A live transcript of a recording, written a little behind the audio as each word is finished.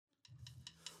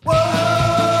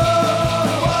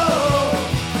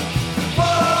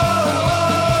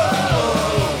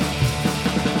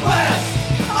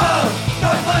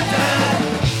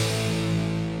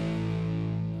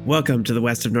Welcome to the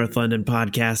West of North London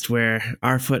podcast, where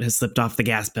our foot has slipped off the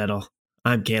gas pedal.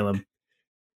 I'm Caleb.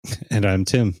 And I'm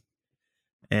Tim.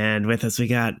 And with us, we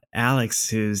got Alex,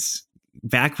 who's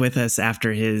back with us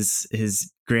after his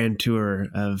grand tour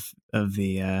of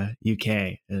the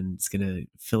UK, and it's going to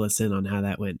fill us in on how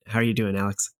that went. How are you doing,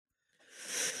 Alex?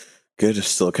 Good.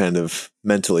 Just still kind of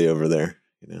mentally over there,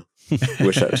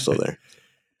 Wish I was still there.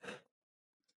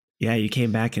 Yeah, you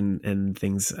came back and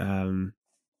things,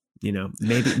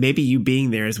 maybe you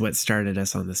being there is what started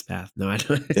us on this path. No, I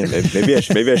don't. Yeah,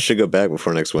 maybe I should go back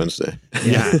before next Wednesday.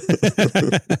 Yeah.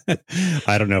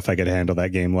 I don't know if I could handle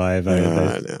that game live. I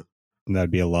know.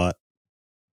 That'd be a lot.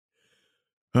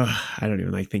 I don't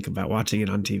even think about watching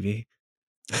it on TV.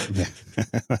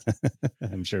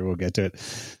 I'm sure we'll get to it.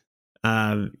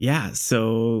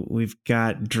 So we've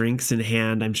got drinks in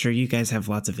hand. I'm sure you guys have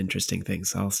lots of interesting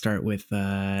things. I'll start with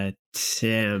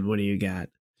Tim. What do you got?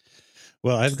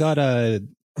 Well, I've got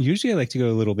usually I like to go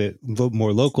a little bit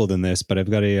more local than this, but I've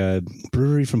got a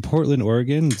brewery from Portland,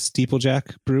 Oregon,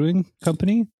 Steeplejack Brewing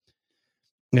Company.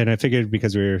 And I figured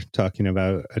because we were talking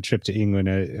about a trip to England,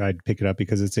 I'd pick it up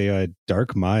because it's a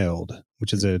dark mild,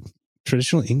 which is a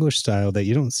traditional English style that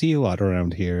you don't see a lot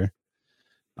around here.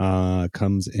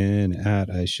 Comes in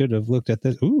at, I should have looked at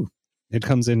this. Ooh, it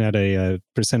comes in at a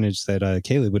percentage that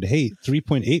Caleb would hate,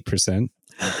 3.8%.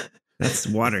 That's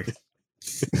water.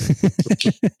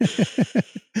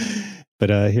 But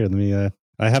here, let me.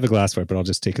 I have a glass for it, but I'll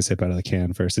just take a sip out of the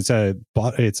can first. It's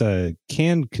a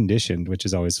can conditioned, which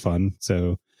is always fun.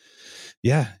 So,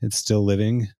 yeah, it's still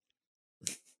living,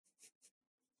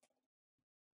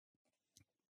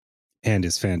 and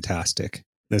is fantastic.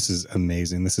 This is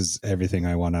amazing. This is everything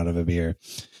I want out of a beer.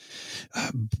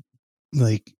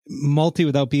 Malty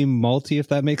without being malty, if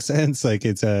that makes sense.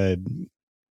 It's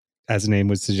as the name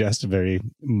would suggest, very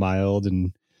mild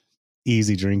and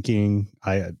easy drinking.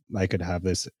 I could have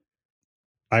this.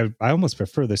 I almost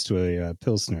prefer this to a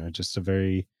Pilsner. Just a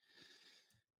very,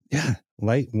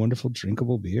 light, wonderful,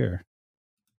 drinkable beer.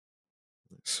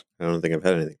 I don't think I've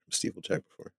had anything from Steeplejack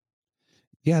before.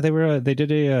 Yeah, they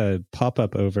did a pop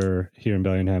up over here in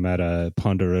Bellingham at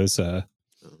Ponderosa,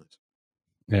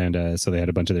 and so they had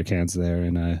a bunch of their cans there.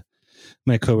 And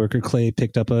my coworker Clay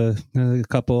picked up a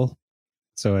couple,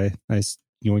 so I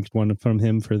yoinked one from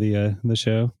him for the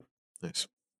show. Nice.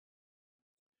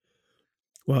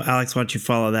 Well, Alex, why don't you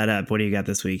follow that up? What do you got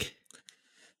this week?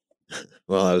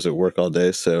 Well, I was at work all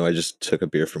day, so I just took a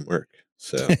beer from work.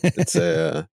 So it's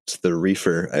the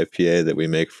Reefer IPA that we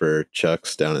make for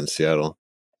Chuck's down in Seattle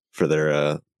for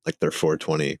their their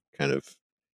 420 kind of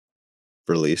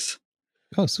release.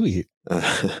 Oh, sweet.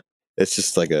 It's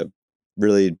just like a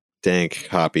really dank,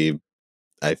 hoppy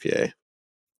IPA.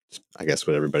 I guess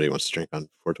what everybody wants to drink on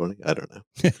 420. I don't know.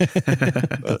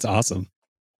 That's awesome.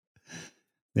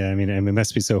 Yeah, I mean, it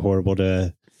must be so horrible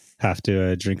to have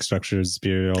to drink Structure's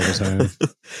beer all the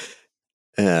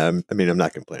time. I'm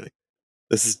not complaining.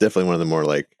 This is definitely one of the more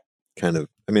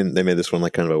they made this one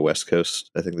kind of a West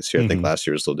Coast, I think, this year. Mm-hmm. I think last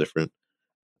year was a little different.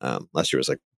 Last year was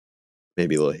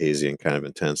maybe a little hazy and kind of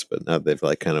intense, but now they've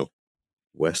kind of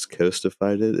West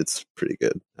Coastified it. It's pretty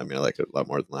good. I mean, I like it a lot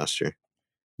more than last year.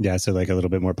 Yeah, so a little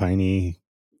bit more piney.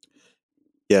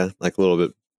 Yeah, a little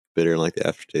bit bitter and the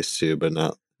aftertaste too, but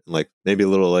not maybe a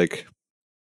little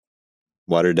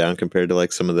watered down compared to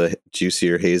some of the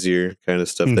juicier, hazier kind of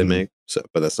stuff they make. So,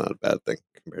 but that's not a bad thing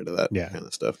compared to that kind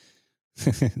of stuff.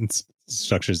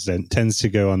 Structures tends to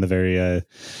go on the very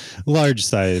large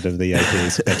side of the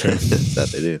IPA spectrum. That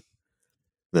they do. And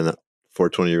then that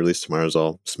 420 release tomorrow is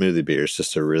all smoothie beers,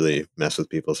 just to really mess with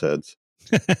people's heads.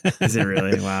 Is it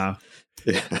really? Wow.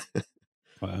 Yeah.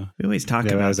 Wow. We always talk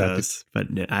about those, but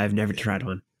I've never tried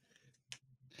one.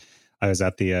 I was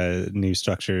at the new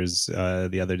Structures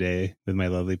the other day with my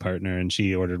lovely partner, and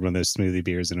she ordered one of those smoothie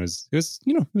beers, and it was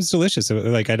delicious. So,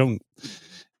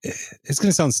 it's going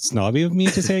to sound snobby of me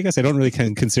to say, I guess I don't really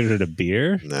consider it a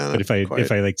beer. No, but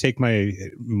if I take my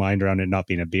mind around it not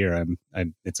being a beer,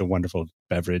 it's a wonderful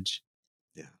beverage.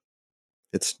 Yeah,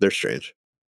 they're strange.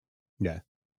 Yeah.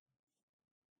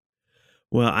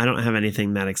 Well, I don't have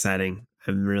anything that exciting.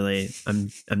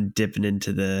 I'm dipping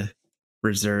into the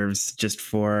reserves just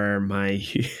for my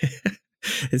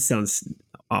it sounds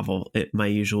awful, my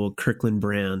usual Kirkland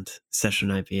brand session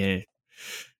IPA,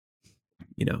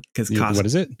 because Costco. What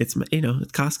is it? It's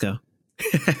it's Costco.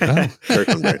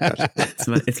 Kirkland brand.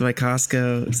 it's my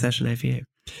Costco session IPA.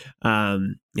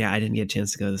 I didn't get a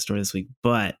chance to go to the store this week,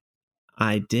 but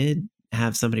I did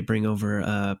have somebody bring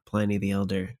over Pliny the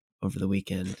Elder over the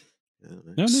weekend. Oh,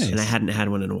 nice. And I hadn't had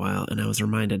one in a while, and I was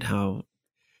reminded how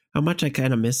much I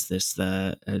kind of miss this.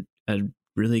 A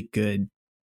really good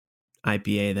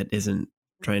IPA that isn't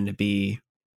trying to be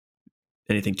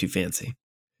anything too fancy.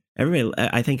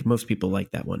 I think most people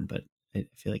like that one, but I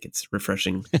feel like it's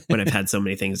refreshing when I've had so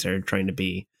many things that are trying to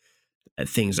be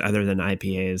things other than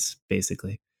IPAs,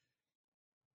 basically.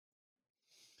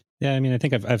 Yeah, I mean, I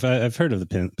think I've heard of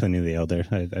the Pliny the Elder.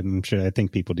 I'm sure. I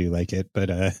think people do like it, but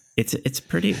it's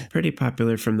pretty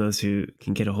popular from those who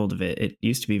can get a hold of it. It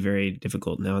used to be very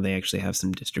difficult. Now they actually have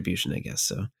some distribution, I guess.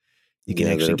 So you can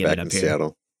actually get it up in here.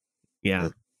 Seattle. Yeah.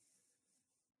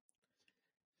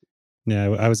 Yeah,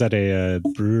 I was at a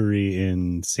brewery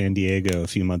in San Diego a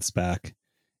few months back,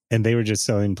 and they were just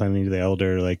selling Pliny the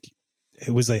Elder. Like, it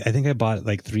was like, I think I bought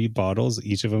like 3 bottles,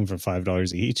 each of them for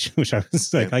 $5 each, which I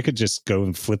was like, I could just go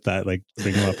and flip that, like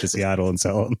bring them up to Seattle and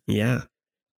sell them. Yeah.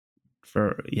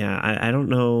 I don't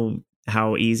know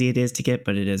how easy it is to get,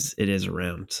 but it is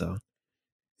around. So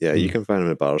yeah, you can find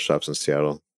them at bottle shops in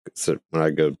Seattle. So when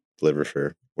I go deliver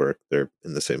for work, they're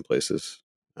in the same places,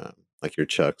 like your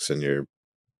Chucks and your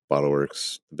Bottle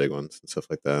Works, the big ones and stuff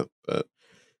like that. But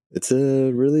it's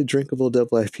a really drinkable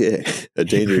double IPA, a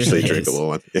dangerously really drinkable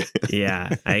one.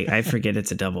 Yeah, I forget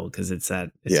it's a double because it's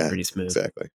pretty smooth.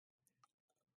 Exactly.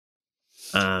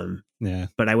 Yeah,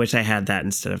 but I wish I had that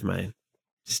instead of my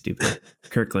stupid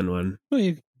Kirkland one. Well,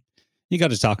 you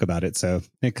got to talk about it, so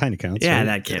it kind of counts. Yeah, right?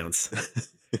 that counts.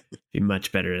 Be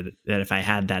much better that if I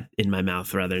had that in my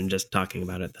mouth rather than just talking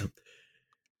about it, though.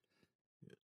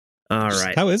 All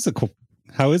right. How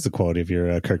is the quality of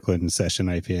your Kirkland Session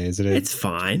IPA? Is it? It's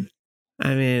fine.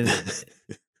 I mean,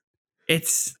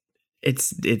 it's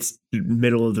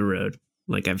middle of the road.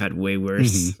 Like I've had way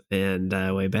worse and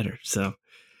way better. So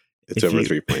it's over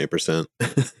 3.8%.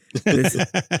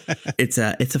 It's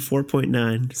a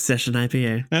 4.9 Session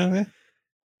IPA. Oh, yeah.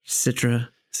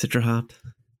 Citra hop.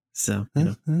 So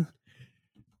you know.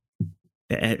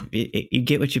 You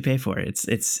get what you pay for.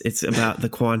 It's about the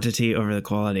quantity over the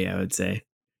quality, I would say.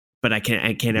 But I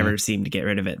can't ever seem to get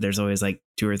rid of it. There's always like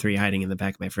 2 or 3 hiding in the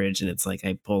back of my fridge, and it's like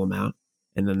I pull them out,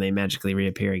 and then they magically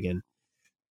reappear again.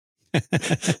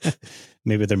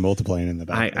 Maybe they're multiplying in the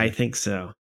back. I think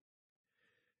so.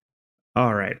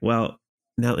 All right. Well,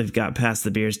 now that we've got past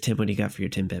the beers, Tim, what do you got for your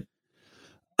Tim Pip?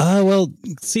 Well,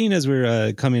 seeing as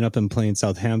we're coming up and playing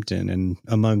Southampton, and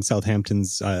among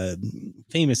Southampton's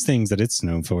famous things that it's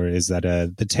known for is that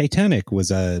the Titanic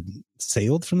was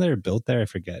sailed from there, built there. I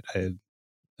forget.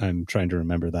 I'm trying to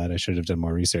remember that. I should have done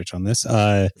more research on this.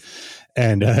 But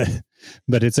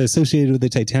it's associated with the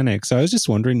Titanic. So I was just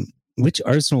wondering, which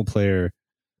Arsenal player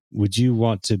would you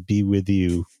want to be with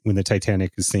you when the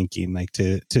Titanic is sinking? Like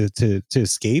to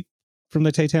escape from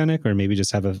the Titanic, or maybe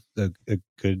just have a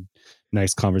good,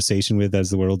 nice conversation with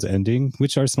as the world's ending?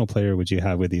 Which Arsenal player would you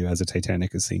have with you as the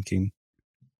Titanic is sinking?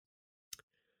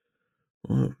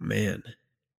 Oh man.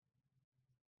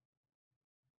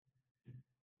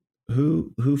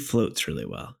 Who floats really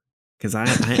well? Because I'm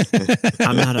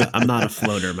not a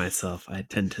floater myself. I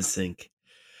tend to sink.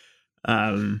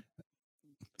 So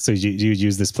you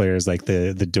use this player as like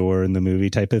the door in the movie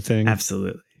type of thing?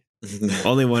 Absolutely.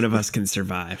 Only one of us can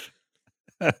survive.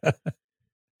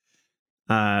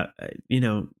 Xhaka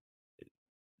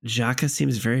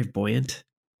seems very buoyant.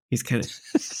 He's kind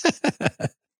of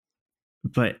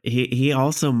but he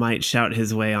also might shout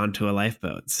his way onto a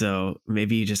lifeboat. So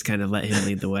maybe you just kind of let him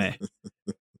lead the way.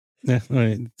 Yeah,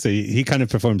 right. So he kind of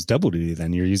performs double duty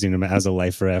then. You're using him as a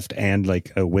life raft and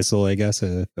like a whistle, I guess,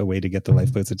 a way to get the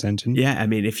lifeboat's attention. Yeah, I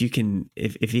mean, if he can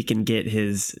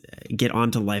get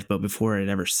onto lifeboat before it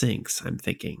ever sinks, I'm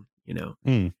thinking,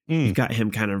 you've got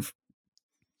him kind of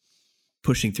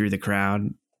pushing through the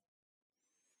crowd,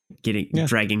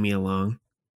 dragging me along.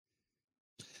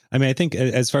 I mean, I think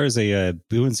as far as a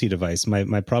buoyancy device,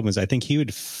 my problem is I think he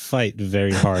would fight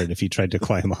very hard if he tried to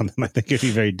climb on them. I think it'd be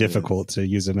very difficult to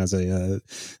use him as a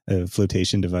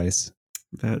flotation device.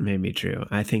 That may be true.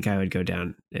 I think I would go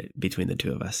down between the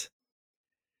two of us.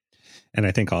 And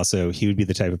I think also he would be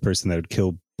the type of person that would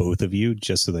kill both of you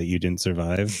just so that you didn't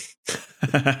survive.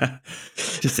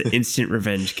 Just an instant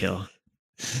revenge kill.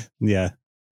 Yeah.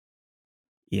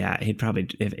 Yeah, he'd probably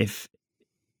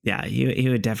he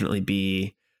would definitely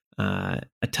be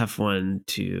a tough one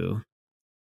to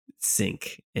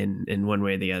sink in one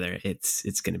way or the other.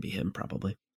 It's going to be him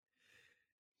probably.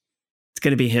 It's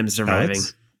going to be him surviving.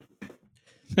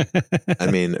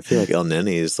 I mean, I feel like El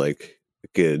Neni is like a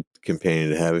good companion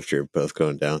to have if you're both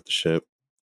going down with the ship.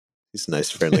 He's a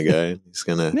nice, friendly guy. He's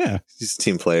a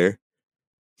team player.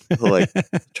 He'll like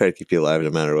try to keep you alive no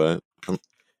matter what.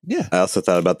 I also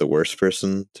thought about the worst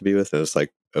person to be with, and it's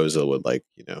like Ozil would like,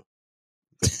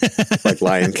 like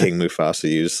Lion King Mufasa.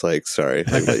 You just like, sorry,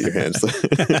 like let your hands.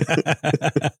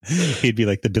 He'd be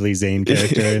like the Billy Zane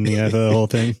character in the whole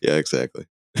thing. Yeah, exactly.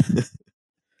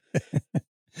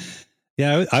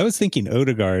 Yeah, I was thinking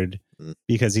Odegaard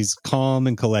because he's calm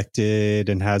and collected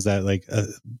and has that like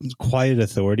quiet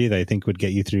authority that I think would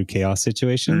get you through chaos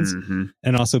situations. Mm-hmm.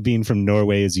 And also being from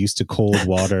Norway is used to cold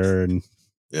water and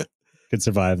could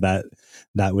survive that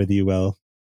with you well.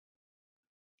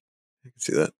 I can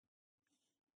see that.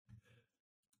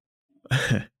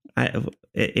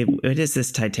 It is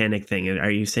this Titanic thing.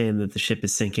 Are you saying that the ship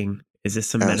is sinking? Is this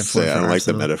some metaphor? I don't like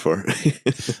the Arsenal? metaphor.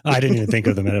 I didn't even think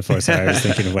of the metaphor. Sorry, I was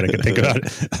thinking of what I could think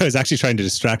about. I was actually trying to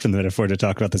distract from the metaphor to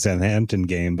talk about the Southampton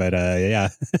game, but yeah.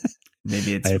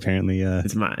 Maybe it's apparently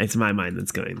it's my mind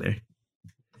that's going there.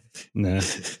 Nah.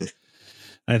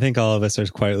 I think all of us are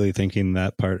quietly thinking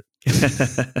that part. Yeah,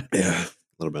 a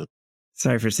little bit.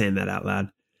 Sorry for saying that out loud.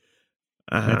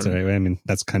 That's all right. I mean,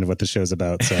 that's kind of what the show's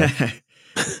about. So,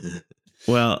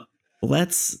 well,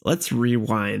 let's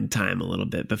rewind time a little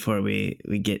bit before we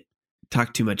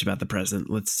talk too much about the present.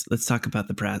 Let's talk about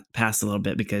the past a little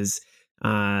bit, because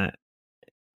over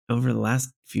the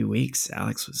last few weeks,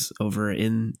 Alex was over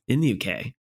in the UK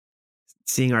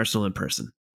seeing Arsenal in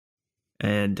person,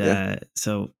 and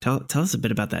so tell us a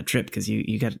bit about that trip, because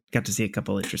you got to see a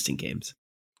couple interesting games.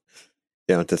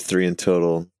 Yeah, I went to 3 in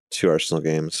total, 2 Arsenal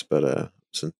games, but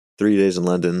so 3 days in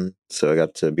London, so I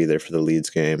got to be there for the Leeds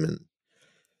game, and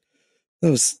that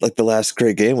was like the last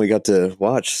great game we got to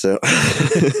watch. So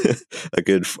a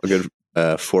good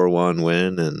 4-1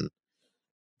 win, and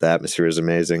the atmosphere is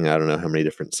amazing. I don't know how many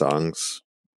different songs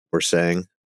were sang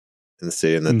in the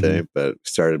stadium that day, but we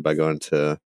started by going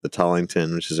to the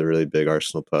Tollington, which is a really big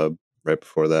Arsenal pub, right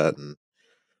before that, and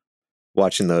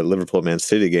watching the Liverpool Man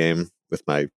City game with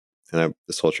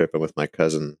this whole trip I'm with my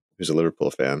cousin, who's a Liverpool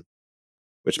fan,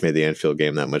 which made the Anfield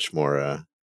game that much more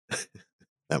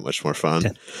fun.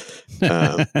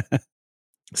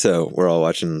 So we're all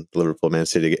watching the Liverpool Man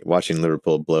City, watching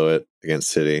Liverpool blow it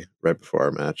against City right before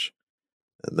our match,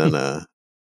 and then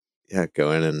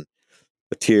go in, and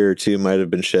a tear or two might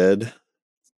have been shed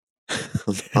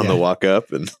on the walk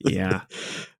up, and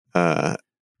and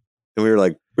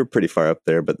we're pretty far up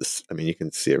there, but you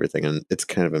can see everything, and it's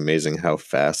kind of amazing how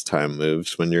fast time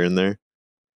moves when you're in there.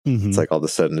 It's like all of a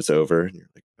sudden it's over, and you're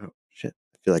like, oh shit!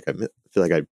 I feel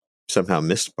like I somehow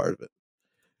missed part of it.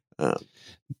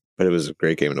 But it was a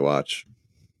great game to watch.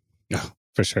 Oh,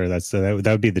 for sure. That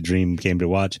would be the dream game to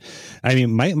watch. I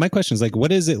mean, my question is like,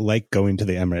 what is it like going to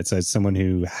the Emirates as someone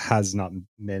who has not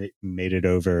made it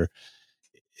over?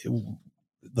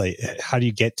 Like, how do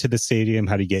you get to the stadium?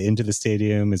 How do you get into the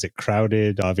stadium? Is it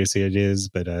crowded? Obviously it is,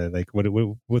 but like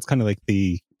what's kind of like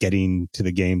the getting to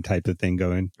the game type of thing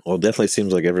going? Well, it definitely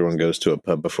seems like everyone goes to a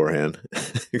pub beforehand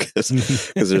because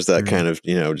there's that kind of,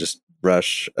 just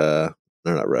rush,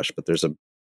 not rush, but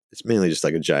it's mainly just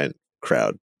like a giant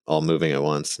crowd all moving at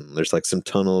once. And there's like some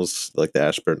tunnels, like the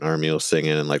Ashburton Army will sing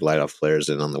in and like light off flares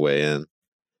in on the way in.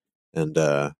 And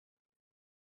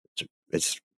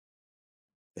it's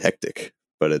hectic,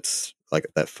 but it's like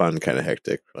that fun kind of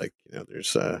hectic. Like,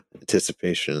 there's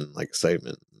anticipation, like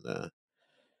excitement.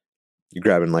 You're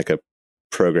grabbing like a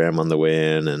program on the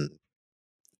way in, and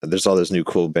there's all those new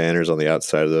cool banners on the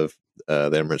outside of the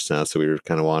Emirates now. So we were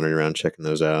kind of wandering around checking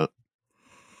those out.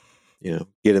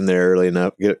 Get in there early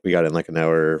enough. We got in like an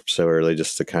hour or so early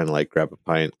just to kind of like grab a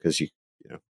pint, because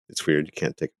it's weird. You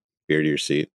can't take beer to your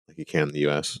seat like you can in the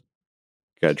US.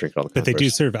 You gotta drink it all the But they do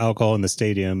serve alcohol in the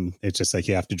stadium. It's just like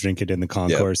you have to drink it in the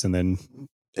concourse, and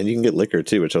you can get liquor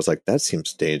too, which I was like, that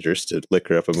seems dangerous to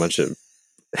liquor up a bunch of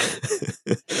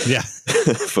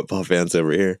football fans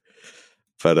over here.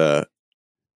 But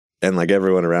and like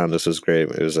everyone around us was great.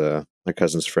 It was my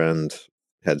cousin's friend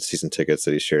had season tickets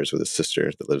that he shares with his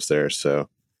sister that lives there. So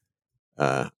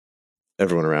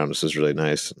everyone around us was really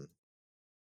nice. And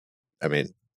I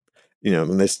mean,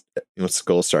 once the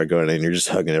goals start going in, you're just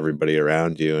hugging everybody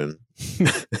around you, and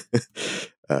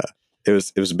it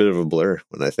was a bit of a blur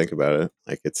when I think about it.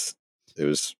 Like it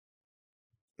was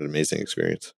an amazing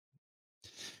experience.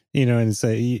 And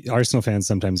say Arsenal fans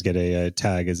sometimes get a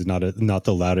tag as not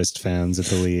the loudest fans of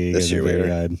the league. This year we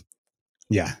were.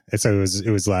 So it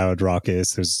was loud,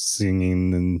 raucous. There's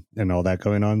singing and all that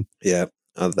going on. Yeah,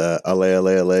 the Ale Ale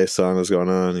Ale song was going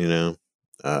on.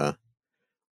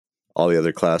 All the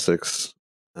other classics.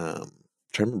 I'm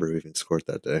trying to remember who even scored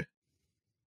that day. It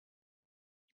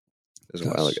was a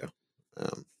while ago.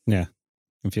 Yeah,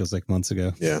 it feels like months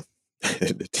ago. Yeah,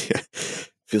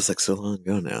 feels like so long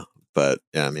ago now. But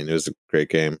yeah, it was a great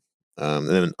game. And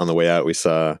then on the way out, we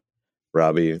saw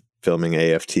Robbie filming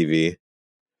AFTV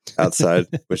outside,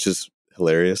 which is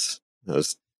hilarious.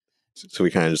 So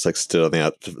we kind of just like stood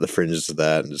on the fringes of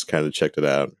that and just kind of checked it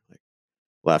out, like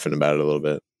laughing about it a little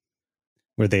bit.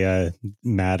 Were they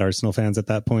mad Arsenal fans at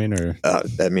that point, or?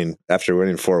 I mean, after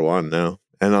winning 4-1, no,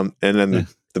 and then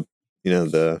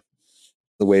the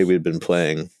way we'd been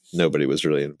playing, nobody was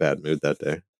really in a bad mood that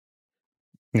day.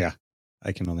 Yeah,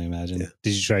 I can only imagine. Yeah.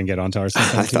 Did you try and get onto Arsenal?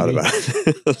 I thought about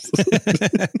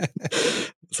it.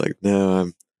 It's like,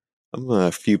 no, I'm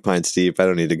a few pints deep. I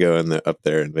don't need to go up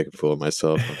there and make a fool of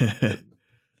myself. Yeah,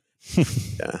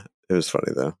 it was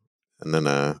funny though. And then,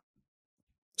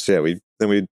 so yeah,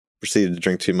 we proceeded to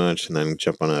drink too much and then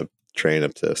jump on a train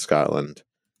up to Scotland,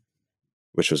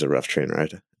 which was a rough train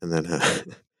ride. And then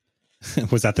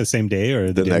was that the same day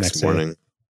or the next morning?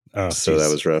 Oh, so that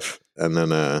was rough. And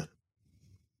then,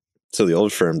 so the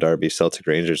Old Firm derby, Celtic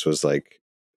Rangers, was like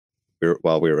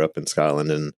while we were up in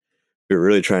Scotland, and we were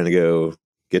really trying to go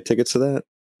get tickets to that,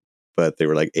 but they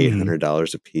were like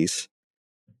 $800 a piece.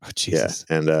 Oh, Jesus.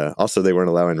 Yeah, and also they weren't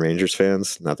allowing Rangers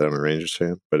fans. Not that I'm a Rangers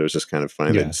fan, but it was just kind of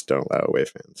funny. They just don't allow away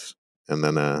fans. And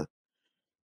then,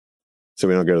 so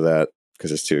we don't go to that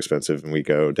because it's too expensive, and we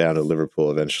go down to Liverpool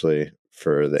eventually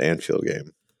for the Anfield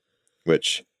game,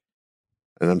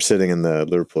 and I'm sitting in the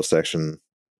Liverpool section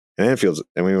in Anfield,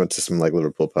 and we went to some like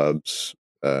Liverpool pubs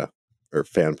or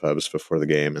fan pubs before the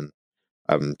game, and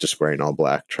I'm just wearing all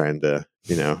black, trying to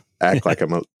act like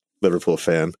I'm a Liverpool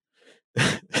fan.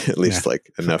 At least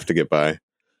like enough to get by,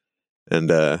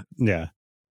 and or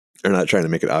not trying to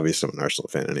make it obvious I'm an Arsenal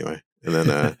fan anyway. And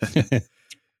then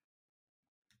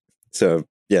so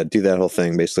yeah, do that whole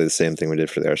thing, basically the same thing we did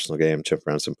for the Arsenal game, jump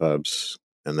around some pubs,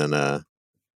 and then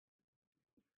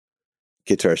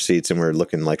get to our seats, and we're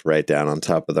looking like right down on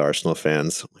top of the Arsenal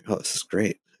fans. I'm like, oh, this is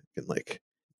great. I can like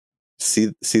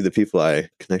see the people I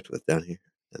connect with down here.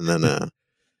 And then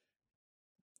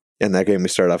in that game we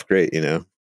start off great,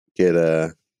 get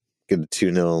a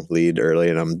 2-0 lead early,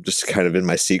 and I'm just kind of in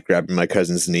my seat grabbing my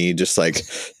cousin's knee, just like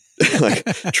like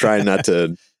trying not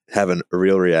to have a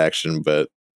real reaction. But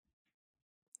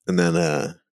and then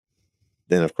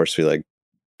of course we like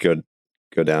go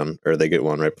down, or they get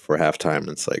one right before halftime, and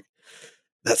it's like,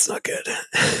 that's not good.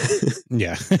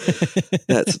 Yeah.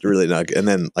 That's really not good. And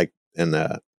then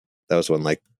that was when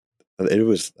I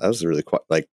was really quiet.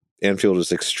 Like Anfield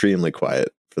was extremely quiet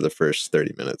for the first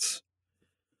 30 minutes.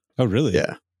 Oh, really?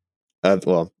 Yeah.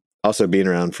 Well, also being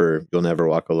around for You'll Never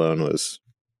Walk Alone was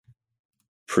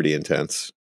pretty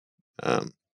intense.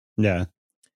 Yeah.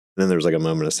 And then there was like a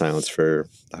moment of silence for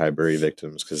the Highbury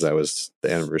victims, because that was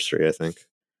the anniversary, I think.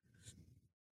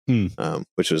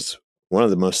 Which was one of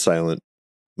the most silent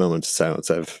moments of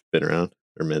silence I've been around,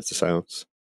 or minutes of silence.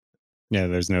 Yeah,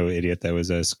 there's no idiot that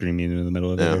was screaming in the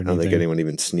middle of it. No, I don't think anyone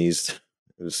even sneezed.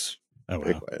 It was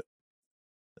pretty quiet.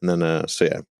 And then, so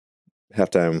yeah,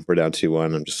 halftime, we're down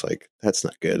 2-1. I'm just like, that's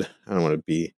not good. I don't want to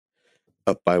be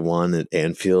up by 1 at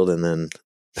Anfield. And then,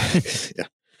 yeah.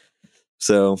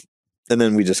 So, and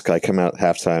then we just like come out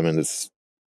halftime, and it's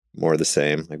more of the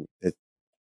same. Like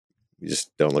we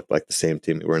just don't look like the same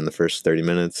team we were in the first 30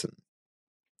 minutes. And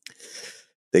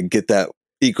they get that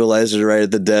equalizer right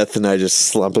at the death, and I just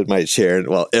slump in my chair, and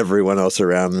while everyone else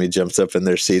around me jumps up in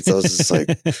their seats, I was just like,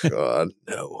 God,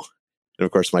 no. And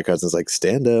of course, my cousin's like,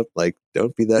 stand up, like,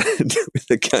 don't be that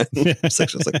the guy in the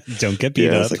section. I was like, don't get beat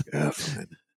up. I was like, oh, fine.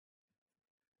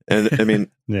 And I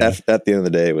mean, at the end of the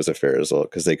day, it was a fair result,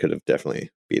 because they could have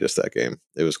definitely beat us that game.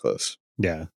 It was close.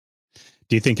 Yeah.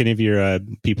 Do you think any of your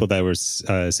people that were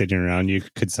sitting around you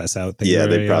could suss out that yeah, you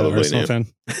were they probably Arsenal knew. fan?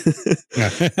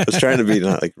 I was trying to be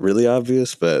not like really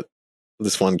obvious, but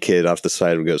this one kid off the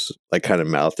side goes like kind of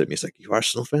mouthed at me. He's like, "You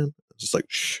Arsenal fan?" I was just like,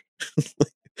 "Shh."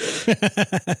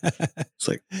 It's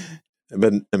like,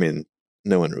 but I mean,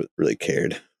 no one really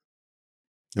cared.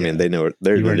 I mean, they know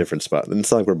they're in a different spot. And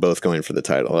it's not like we're both going for the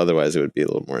title. Otherwise, it would be a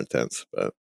little more intense.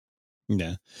 But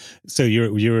yeah. So you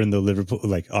were in the Liverpool,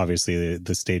 like obviously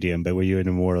the stadium, but were you in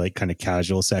a more like kind of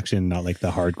casual section, not like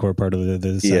the hardcore part of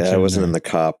the section? Yeah, I wasn't in the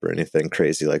cop or anything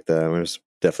crazy like that. There was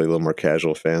definitely a little more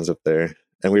casual fans up there,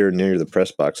 and we were near the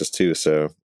press boxes too.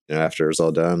 So after it was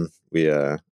all done, we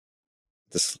asked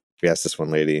this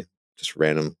one lady, just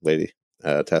random lady,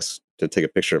 to take a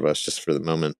picture of us just for the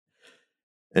moment.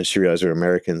 And she realized we were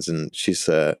Americans, and she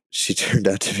turned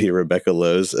out to be Rebecca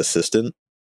Lowe's assistant.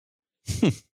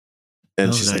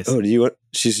 And she's nice. Like, "Oh, do you want?"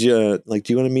 She's like,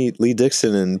 "Do you want to meet Lee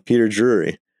Dixon and Peter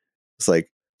Drury?" It's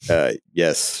like,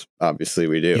 "Yes, obviously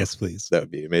we do. Yes, please. That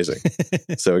would be amazing."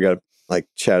 So we got like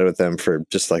chatted with them for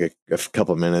just like a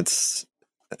couple minutes.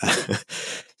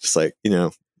 Just like,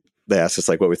 they asked us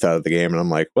like what we thought of the game, and I'm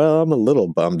like, "Well, I'm a little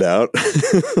bummed out."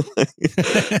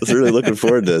 I was really looking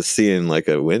forward to seeing like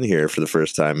a win here for the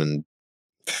first time in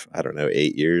I don't know,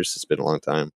 8 years. It's been a long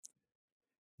time.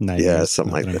 9 years.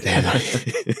 Something not like that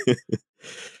that.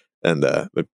 And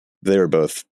but they were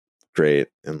both great,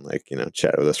 and like,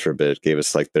 chatted with us for a bit, gave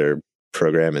us like their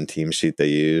program and team sheet they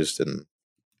used, and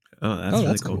Oh, that's really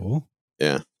that's cool. cool.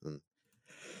 yeah.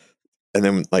 And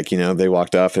then, like, they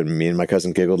walked off, and me and my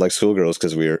cousin giggled like schoolgirls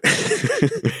because we were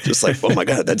just like, "Oh my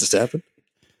god, that just happened!"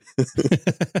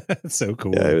 So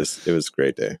cool. Yeah, it was a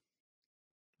great day.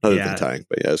 Other than tying,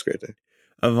 but yeah, it was a great day.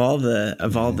 Of all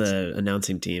the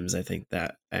announcing teams, I think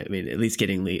that, I mean, at least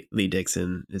getting Lee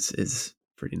Dixon is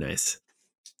pretty nice.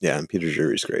 Yeah, and Peter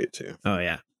Drury's great too. Oh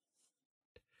yeah.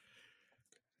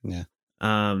 Yeah.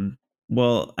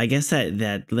 Well, I guess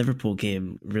that Liverpool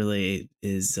game really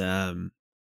is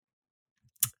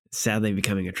sadly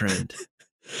becoming a trend.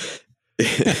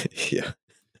 Yeah.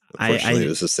 Unfortunately, it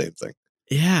was the same thing.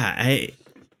 Yeah,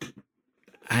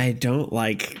 I don't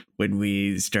like when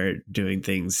we start doing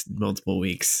things multiple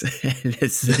weeks.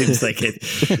 It seems like it,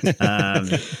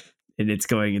 and it's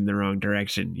going in the wrong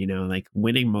direction. Like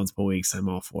winning multiple weeks, I'm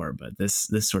all for, but this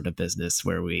sort of business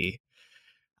where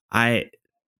I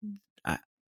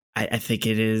think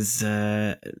it is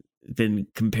been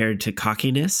compared to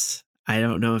cockiness. I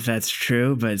don't know if that's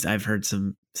true, but I've heard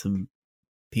some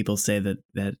people say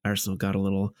that Arsenal got a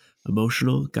little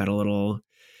emotional, got a little.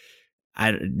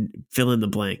 I fill in the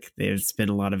blank. There's been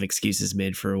a lot of excuses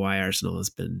made for why Arsenal has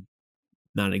been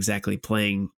not exactly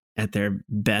playing at their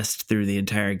best through the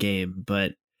entire game.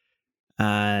 But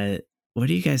what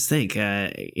do you guys think?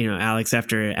 Alex,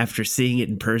 after seeing it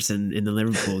in person in the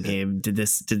Liverpool game, did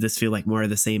this feel like more of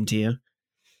the same to you?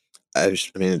 I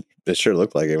mean, it sure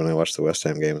looked like it when I watched the West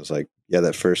Ham game. It was like, yeah,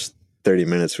 that first 30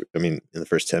 minutes. I mean, in the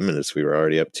first 10 minutes, we were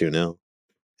already up 2-0,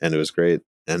 and it was great.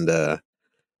 And then,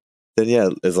 yeah,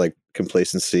 it's like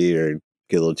complacency or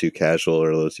get a little too casual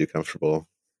or a little too comfortable.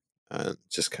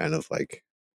 Just kind of like,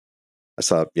 I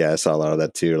saw a lot of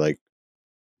that too. Like,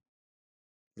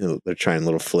 they're trying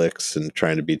little flicks and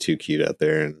trying to be too cute out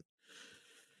there. And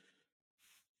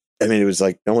I mean, it was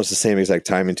like almost the same exact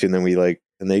timing too. And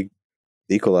then they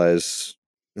equalize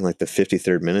in like the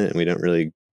 53rd minute, and we don't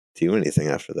really do anything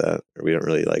after that, or we don't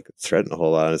really like threaten a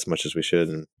whole lot as much as we should.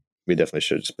 And we definitely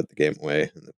should have just put the game away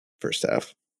in the first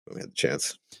half when we had the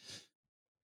chance.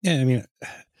 Yeah, I mean,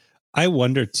 I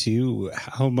wonder too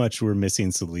how much we're missing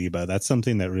Saliba. That's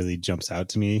something that really jumps out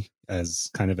to me as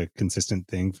kind of a consistent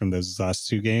thing from those last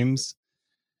two games.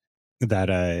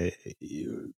 That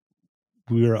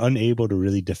we were unable to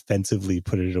really defensively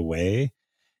put it away.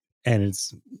 And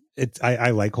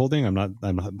I like Holding. I'm not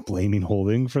blaming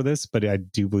Holding for this, but I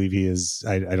do believe he is.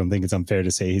 I don't think it's unfair to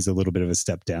say he's a little bit of a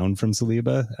step down from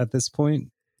Saliba at this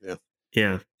point.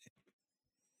 Yeah.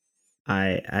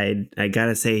 I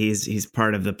gotta say he's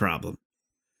part of the problem,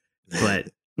 but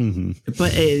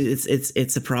but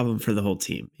it's a problem for the whole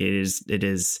team. It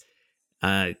is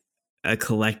a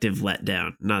collective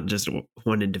letdown, not just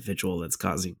one individual that's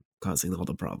causing all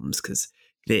the problems. Because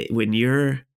when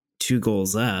you're 2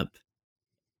 goals up,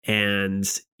 and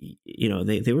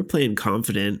they were playing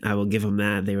confident, I will give them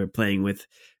that. They were playing with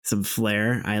some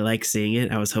flair. I like seeing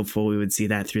it. I was hopeful we would see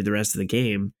that through the rest of the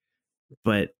game,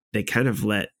 but they kind of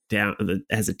let down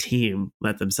as a team,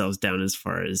 let themselves down as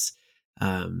far as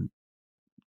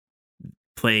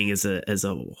playing as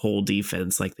a whole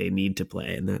defense like they need to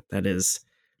play, and that is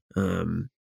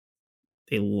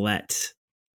they let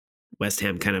West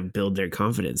Ham kind of build their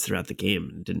confidence throughout the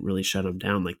game and didn't really shut them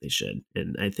down like they should.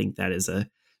 And I think that is a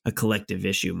collective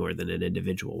issue more than an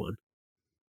individual one.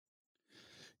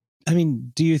 I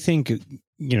mean, do you think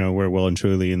we're well and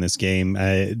truly in this game?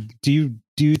 Do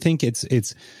you think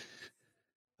it's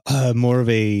more of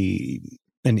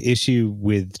an issue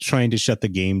with trying to shut the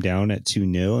game down at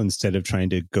 2-0 instead of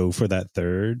trying to go for that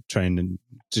third, trying to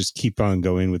just keep on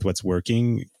going with what's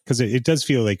working? Because it does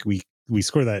feel like we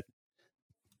score that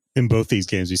in both these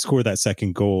games. We score that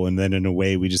second goal, and then in a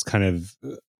way we just kind of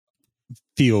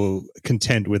feel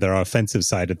content with our offensive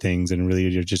side of things, and really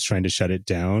you're just trying to shut it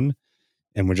down,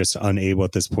 and we're just unable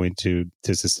at this point to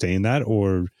sustain that.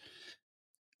 Or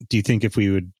do you think if we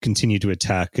would continue to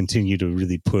attack, continue to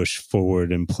really push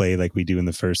forward and play like we do in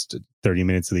the first 30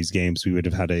 minutes of these games, we would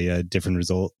have had a different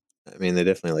result? I mean, they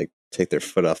definitely like take their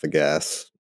foot off the gas.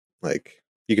 Like,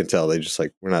 you can tell they just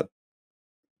like, we're not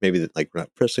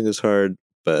pressing as hard,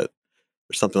 but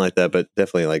or something like that. But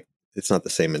definitely like it's not the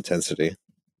same intensity.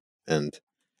 And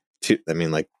I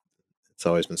mean, like it's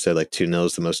always been said, like 2-0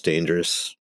 is the most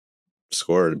dangerous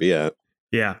score to be at.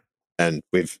 Yeah, and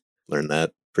we've learned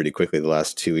that pretty quickly the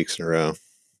last 2 weeks in a row,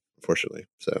 unfortunately.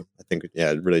 So I think,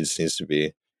 yeah, it really just needs to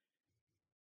be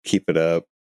keep it up.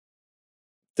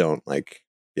 Don't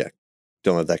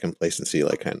don't let that complacency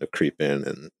like kind of creep in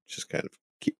and just kind of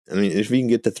keep. I mean, if you can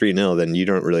get to 3-0, then you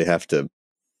don't really have to.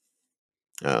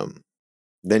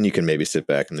 Then you can maybe sit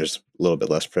back and there's a little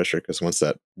bit less pressure because once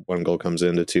that one goal comes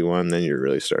into 2-1, then you're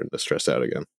really starting to stress out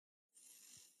again.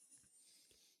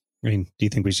 I mean, do you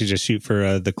think we should just shoot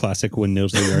for the classic 1-0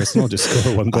 to the Arsenal, just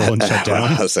score one goal and shut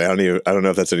down? I don't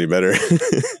know if that's any better.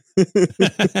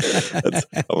 That's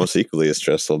almost equally as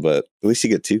stressful, but at least you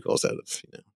get 2 goals out of,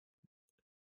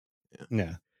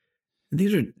 Yeah.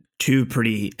 These are 2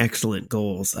 pretty excellent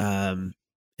goals.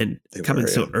 And coming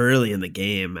so early in the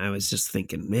game, I was just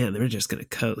thinking, man, they're just going to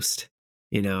coast.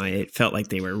 It felt like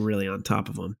they were really on top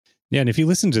of them. Yeah, and if you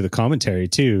listen to the commentary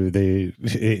too,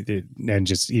 and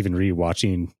just even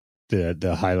rewatching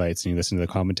the highlights and you listen to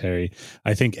the commentary,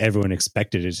 I think everyone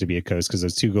expected it to be a coast because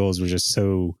those 2 goals were just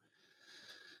so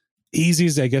easy,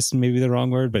 is I guess maybe the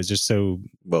wrong word, but it's just so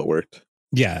well worked.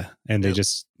 Yeah, and they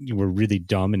just were really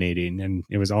dominating, and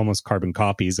it was almost carbon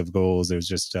copies of goals. It was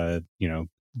just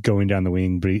going down the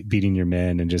wing, beating your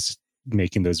men, and just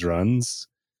making those runs.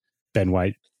 Ben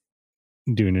White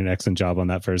doing an excellent job on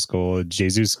that first goal.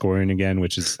 Jesus scoring again,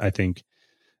 which is, I think,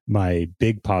 my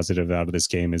big positive out of this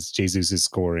game is Jesus is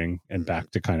scoring and back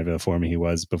to kind of the form he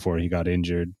was before he got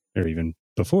injured, or even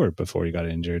before he got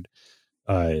injured.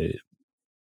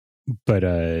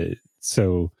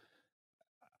 So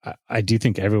I do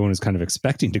think everyone was kind of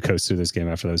expecting to coast through this game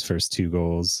after those first 2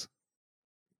 goals.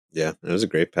 Yeah, it was a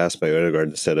great pass by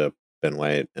Odegaard to set up Ben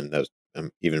White, and that was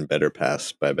an even better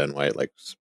pass by Ben White, like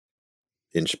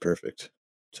inch perfect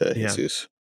to Jesus.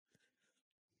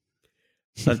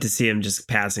 Love to see him just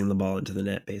passing the ball into the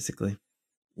net, basically.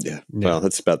 Yeah. Well,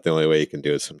 that's about the only way you can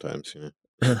do it sometimes,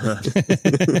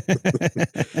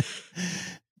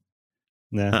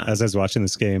 As I was watching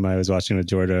this game, I was watching with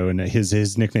Jordo, and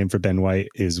his nickname for Ben White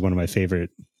is one of my favorite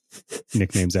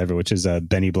nicknames ever, which is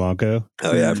Benny Blanco.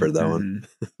 Oh yeah, I've heard that one.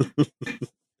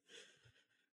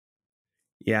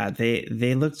 Yeah,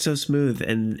 they looked so smooth,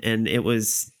 and it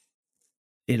was,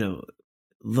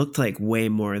 looked like way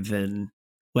more than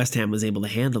West Ham was able to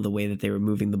handle, the way that they were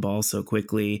moving the ball so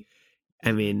quickly.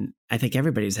 I mean, I think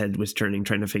everybody's head was turning,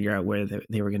 trying to figure out where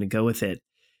they were going to go with it.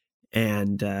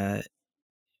 And,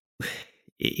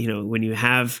 when you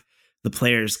have the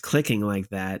players clicking like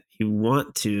that, you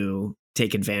want to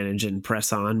take advantage and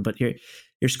press on, but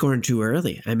you're scoring too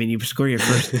early. I mean, you score your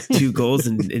first 2 goals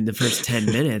in the first 10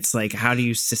 minutes. Like, how do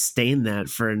you sustain that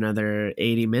for another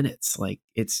 80 minutes? Like,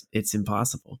 it's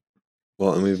impossible.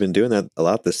 Well, and we've been doing that a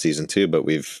lot this season too, but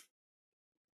we've,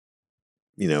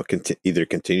 either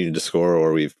continued to score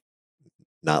or we've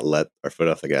not let our foot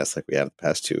off the gas like we have the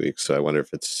past 2 weeks. So I wonder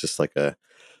if it's just like a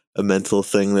mental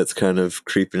thing that's kind of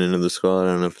creeping into the squad. I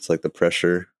don't know if it's like the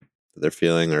pressure that they're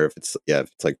feeling, or if it's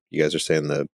like you guys are saying,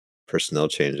 the personnel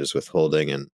changes with Holding.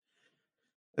 And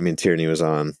I mean, Tierney was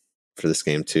on for this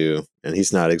game too, and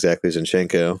he's not exactly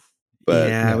Zinchenko,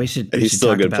 but we should still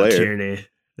talk a good about player. Tierney.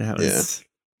 That was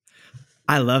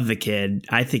I love the kid.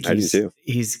 I think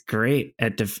he's great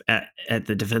at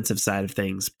the defensive side of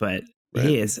things, but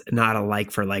he is not a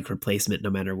like for like replacement no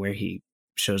matter where he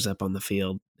shows up on the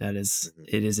field.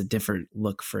 It is a different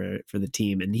look for the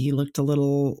team, and he looked a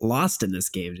little lost in this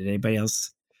game. Did anybody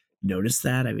else notice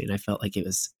that? I mean, I felt like he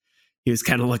was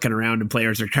kind of looking around and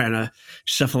players were trying to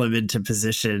shuffle him into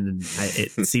position, and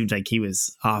it seemed like he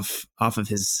was off of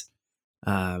his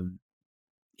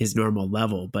normal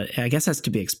level, but I guess that's to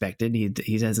be expected.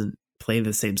 He doesn't play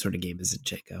the same sort of game as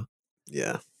Zinchenko.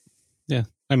 Yeah.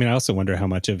 I mean, I also wonder how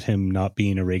much of him not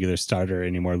being a regular starter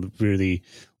anymore, really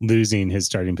losing his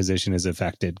starting position, has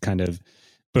affected kind of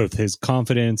both his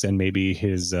confidence and maybe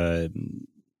his,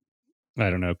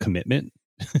 commitment.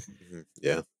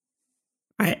 Yeah.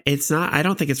 I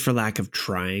don't think it's for lack of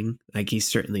trying. Like, he's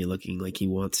certainly looking like he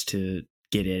wants to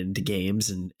get into games,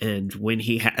 and when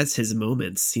he has his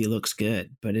moments, he looks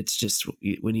good, but it's just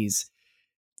when he's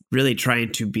really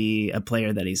trying to be a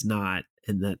player that he's not,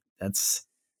 and that's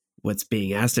what's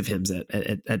being asked of him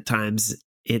at times.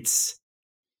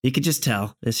 You could just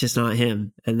tell it's just not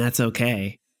him, and that's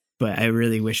okay. But I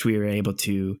really wish we were able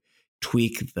to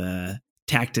tweak the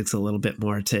tactics a little bit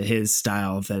more to his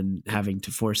style than having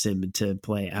to force him to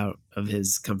play out of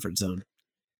his comfort zone.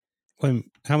 Well,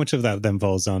 how much of that then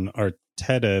falls on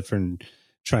Arteta for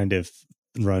trying to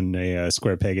run a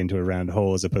square peg into a round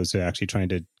hole, as opposed to actually trying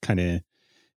to kind of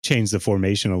change the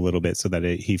formation a little bit so that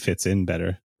he fits in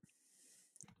better?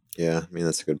 Yeah, I mean,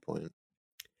 that's a good point.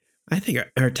 I think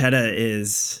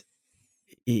Arteta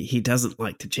he doesn't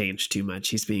like to change too much.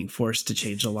 He's being forced to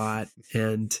change a lot.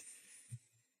 And,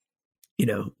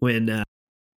 when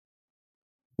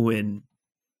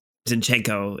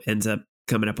Zinchenko ends up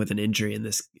coming up with an injury in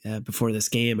this before this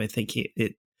game. I think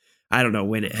I don't know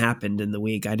when it happened in the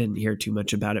week. I didn't hear too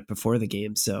much about it before the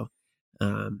game, so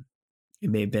it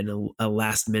may have been a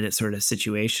last minute sort of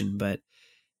situation. But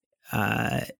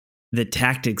the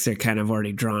tactics are kind of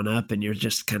already drawn up, and you're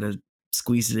just kind of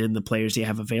squeezing in the players you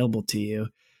have available to you.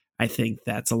 I think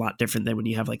that's a lot different than when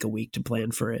you have like a week to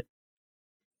plan for it.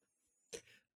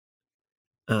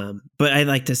 But I'd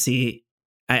like to see.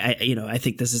 I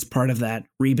think this is part of that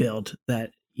rebuild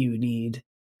that you need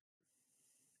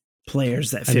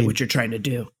players that fit what you're trying to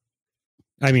do.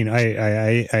 I mean,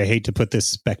 I hate to put this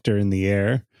specter in the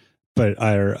air, but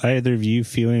are either of you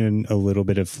feeling a little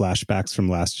bit of flashbacks from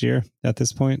last year at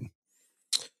this point?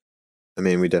 I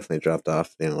mean, we definitely dropped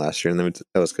off the end of last year, and then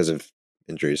that was because of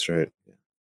injuries, right? Yeah,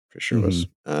 for sure was.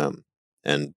 And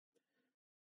I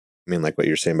mean, like what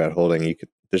you're saying about holding,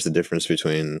 there's a difference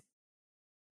between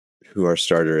who our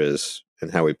starter is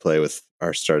and how we play with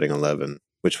our starting 11,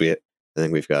 which I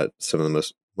think we've got one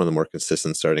of the more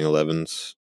consistent starting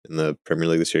 11s in the Premier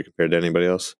League this year compared to anybody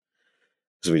else.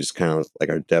 Because we just kind of like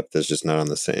our depth is just not on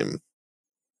the same.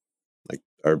 Like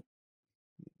our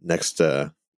next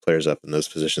players up in those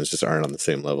positions just aren't on the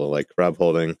same level. Like Rob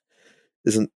Holding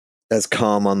isn't as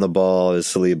calm on the ball as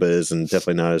Saliba is, and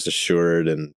definitely not as assured,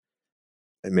 and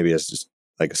maybe as just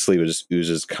like Saliba just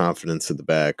oozes confidence at the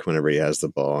back whenever he has the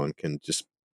ball and can just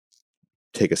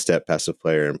take a step past a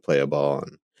player and play a ball.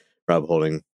 And Rob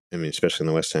Holding, I mean, especially in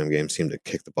the West Ham game, seemed to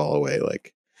kick the ball away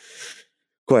like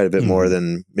quite a bit more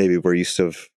than maybe we're used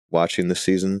to watching this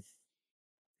season.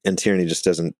 And Tierney just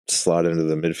doesn't slot into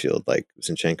the midfield like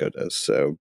Zinchenko does.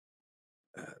 So,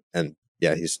 and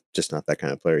yeah, he's just not that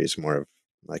kind of player. He's more of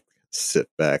like sit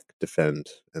back, defend,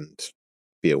 and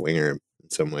be a winger in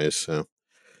some ways. So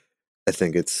I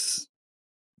think and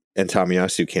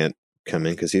Tomiyasu can't come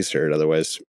in because he's hurt.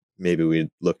 Otherwise, maybe we'd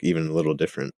look even a little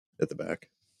different at the back.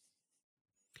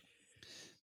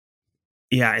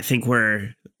 Yeah, I think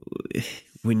when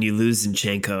you lose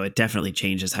Zinchenko, it definitely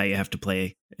changes how you have to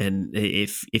play. And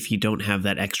if you don't have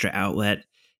that extra outlet,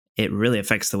 it really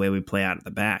affects the way we play out of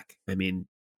the back. I mean,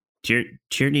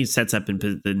 Tierney sets up in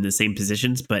the same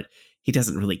positions, but he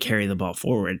doesn't really carry the ball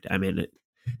forward. I mean,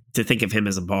 to think of him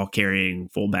as a ball carrying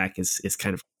fullback is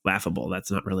kind of laughable.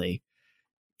 That's not really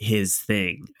his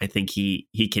thing. I think he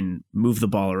can move the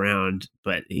ball around,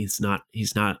 but he's not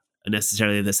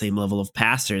necessarily the same level of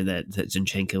passer that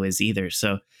Zinchenko is either.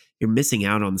 So you're missing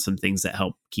out on some things that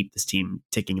help keep this team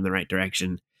ticking in the right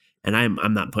direction. And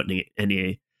I'm not putting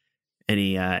any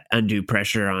undue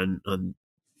pressure on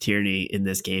Tierney in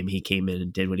this game. He came in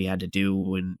and did what he had to do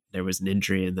when there was an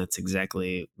injury, and that's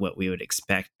exactly what we would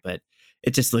expect. But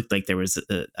it just looked like there was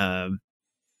a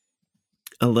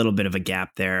little bit of a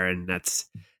gap there, and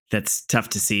that's tough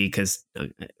to see because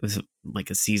it was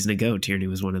like a season ago. Tierney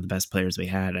was one of the best players we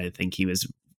had. I think he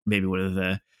was maybe one of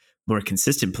the more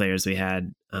consistent players we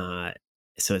had.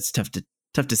 So it's tough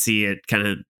to see it kind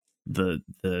of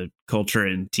the culture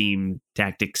and team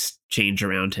tactics change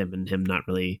around him and him not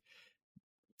really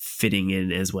fitting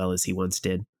in as well as he once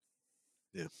did.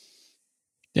 Yeah.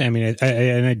 Yeah, I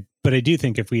mean, but I do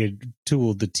think if we had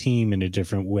tooled the team in a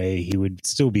different way, he would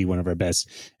still be one of our best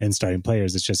and starting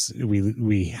players. It's just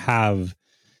we have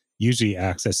usually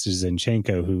access to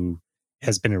Zinchenko, who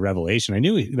has been a revelation. I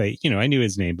knew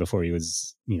his name before he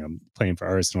was playing for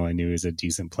Arsenal. I knew he was a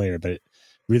decent player, but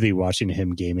really watching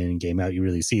him game in and game out, you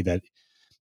really see that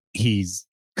he's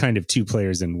kind of two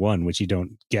players in one, which you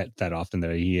don't get that often.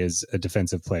 That he is a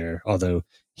defensive player, although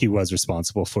he was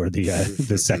responsible for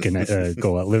the second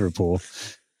goal at Liverpool.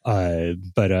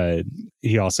 But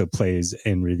he also plays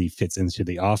and really fits into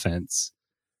the offense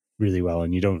really well,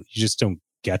 and you just don't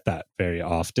get that very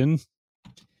often.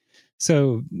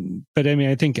 So, but I mean,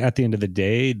 I think at the end of the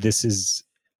day, this is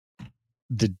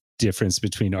the difference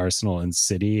between Arsenal and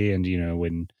City. And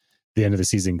when the end of the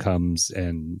season comes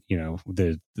and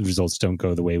the results don't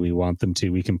go the way we want them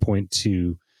to, we can point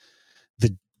to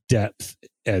the depth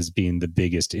as being the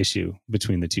biggest issue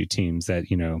between the two teams. That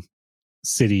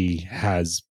City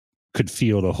could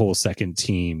field a whole second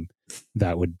team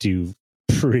that would do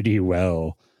pretty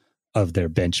well of their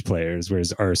bench players,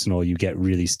 whereas Arsenal, you get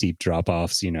really steep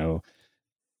drop-offs.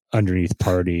 Underneath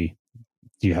Partey,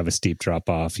 you have a steep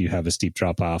drop-off. You have a steep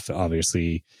drop-off,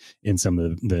 obviously, in some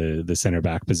of the center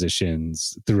back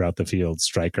positions throughout the field.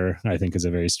 Striker, I think, is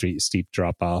a very steep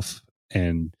drop-off,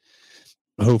 and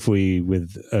hopefully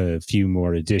with a few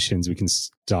more additions, we can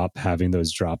stop having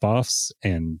those drop-offs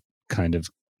and kind of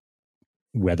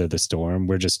weather the storm.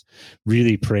 We're just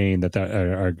really praying that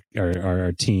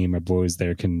our team, our boys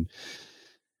there, can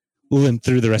limp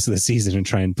through the rest of the season and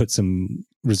try and put some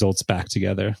results back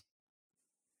together.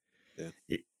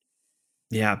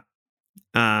 Yeah.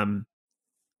 Um,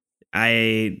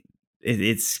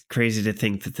 it's crazy to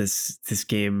think that this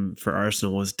game for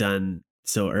Arsenal was done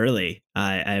so early.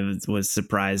 Was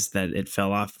surprised that it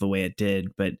fell off the way it did,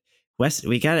 but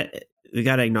we gotta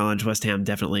acknowledge West Ham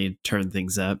definitely turned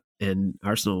things up, and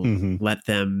Arsenal Mm-hmm. let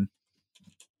them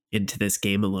into this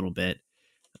game a little bit.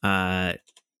 By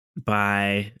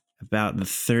about the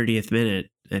 30th minute,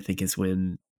 I think is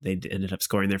when they ended up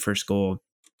scoring their first goal.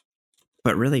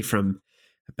 But really, from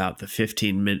about the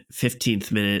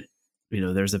 15th minute,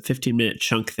 there's a 15-minute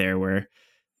chunk there where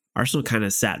Arsenal kind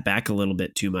of sat back a little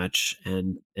bit too much,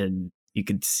 and you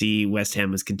could see West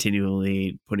Ham was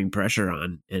continually putting pressure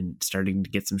on and starting to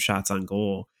get some shots on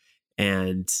goal.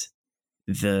 And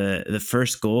the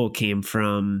first goal came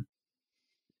from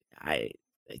I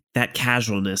that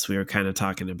casualness we were kind of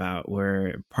talking about,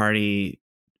 where Party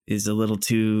is a little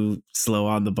too slow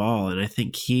on the ball, and I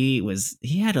think he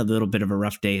had a little bit of a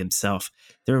rough day himself.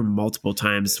 There were multiple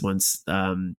times once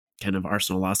kind of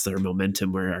Arsenal lost their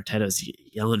momentum where Arteta's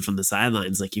yelling from the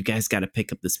sidelines like, you guys got to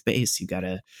pick up the space, you got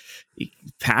to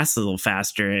pass a little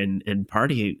faster, and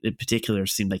Party in particular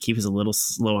seemed like he was a little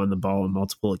slow on the ball on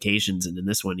multiple occasions, and in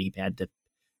this one he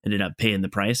ended up paying the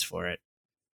price for it.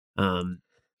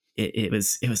 It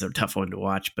was a tough one to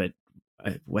watch, but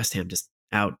West Ham just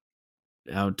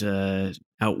outworked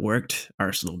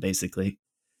Arsenal basically.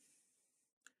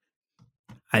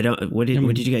 I don't. What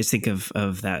did you guys think of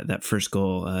that first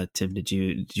goal, Tim? Did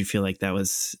you feel like that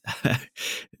was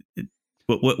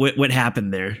what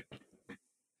happened there?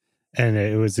 And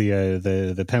it was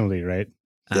the penalty, right?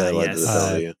 Yeah, it led to Yes. the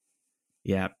penalty.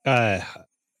 Yeah.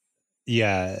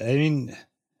 Yeah. I mean,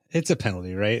 it's a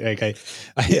penalty, right? Like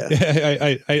Yeah.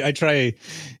 I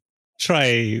try,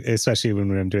 especially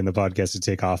when I'm doing the podcast, to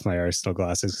take off my Arsenal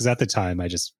glasses, because at the time I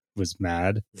just was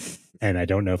mad, and I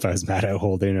don't know if I was mad at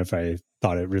holding, or if I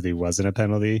thought it really wasn't a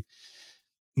penalty.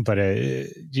 But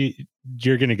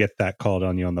you're going to get that called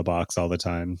on you on the box all the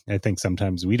time. I think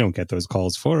sometimes we don't get those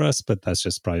calls for us, but that's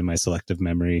just probably my selective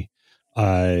memory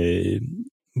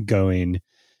going.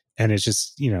 And it's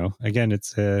just, again,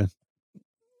 it's when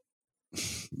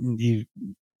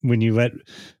you let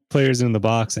players in the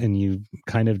box and you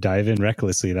kind of dive in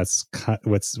recklessly, that's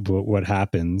what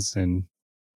happens. And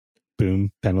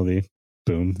boom, penalty,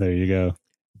 boom, there you go.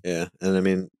 Yeah, and I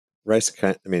mean,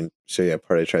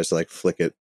 Partey tries to like flick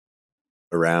it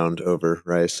around over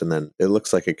Rice, and then it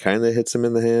looks like it kind of hits him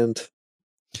in the hand.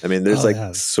 I mean,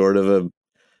 there's sort of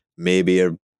maybe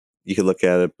you could look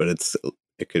at it, but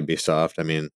it could be soft. I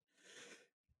mean,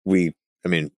 we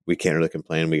can't really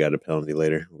complain. We got a penalty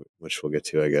later, which we'll get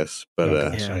to, I guess. But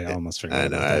I almost forgot. I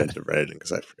know, I had to write it in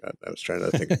because I forgot. I was trying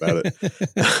to think about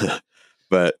it.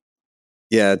 But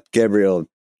yeah, Gabriel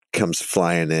comes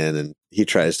flying in, and he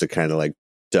tries to kind of like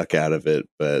duck out of it,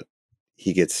 but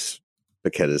he gets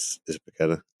Paqueta.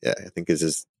 Yeah, I think is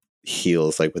his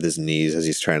heels like with his knees as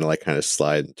he's trying to like kind of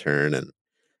slide and turn. And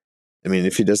I mean,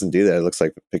 if he doesn't do that, it looks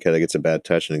like Paqueta gets a bad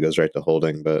touch and it goes right to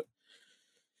holding. But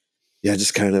yeah,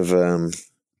 just kind of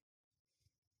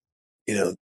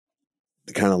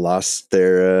they kind of lost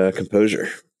their composure,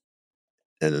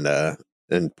 and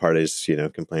Partey's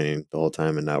complaining the whole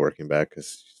time and not working back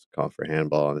because he's calling for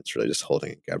handball, and it's really just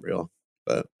holding Gabriel.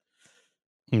 But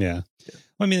yeah.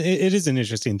 Well, I mean, it is an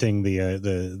interesting thing,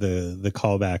 the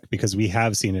callback, because we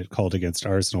have seen it called against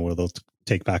Arsenal where they'll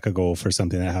take back a goal for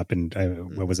something that happened.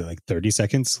 What was it, like 30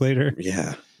 seconds later?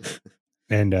 Yeah.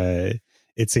 And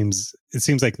it seems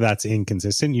like that's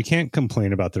inconsistent. You can't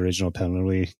complain about the original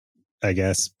penalty, I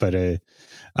guess, but I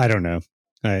don't know.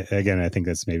 I think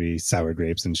that's maybe sour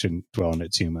grapes and shouldn't dwell on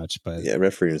it too much. But yeah,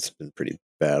 refereeing's been pretty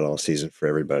bad all season for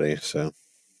everybody. So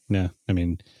yeah, I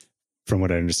mean, from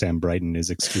what I understand, Brighton is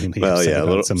extremely well, upset yeah,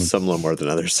 about some a little more than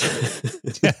others.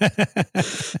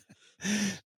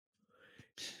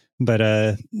 But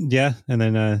yeah, and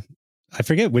then I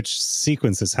forget which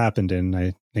sequence this happened in.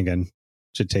 I again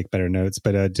should take better notes.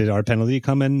 But did our penalty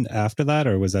come in after that,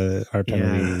 or was our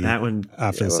penalty that one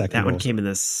after the second? That one came in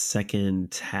the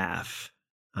second half.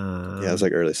 Yeah, it was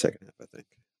like early second half, I think,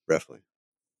 roughly,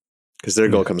 because their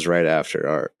goal comes right after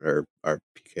our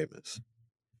PK miss.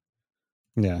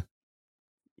 Yeah.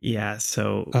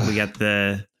 So we got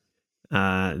their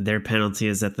penalty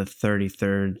is at the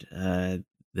 33rd.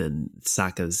 Then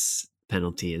Saka's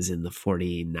penalty is in the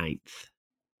 49th.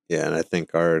 Yeah, and I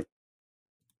think our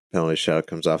penalty shot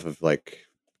comes off of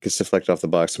gets deflected off the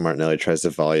box, and Martinelli tries to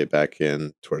volley it back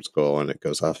in towards goal, and it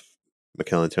goes off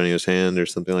Mikel Antonio's hand or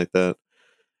something like that.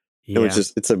 Yeah,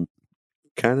 it's a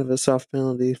kind of a soft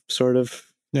penalty, sort of,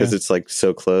 because it's like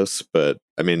so close. But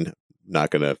I mean, not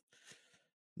gonna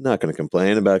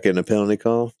complain about getting a penalty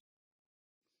call.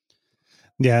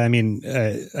 Yeah, I mean,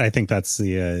 I think that's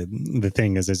the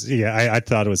thing is yeah, I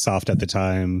thought it was soft at the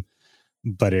time,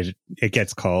 but it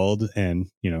gets called, and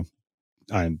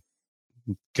I'm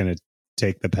gonna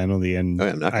take the penalty, Oh, and yeah,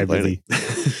 I'm not I complaining.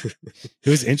 really. It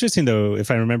was interesting though, if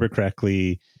I remember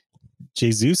correctly,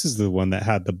 Jesus is the one that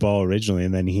had the ball originally,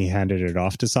 and then he handed it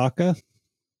off to Saka.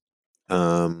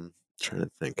 Trying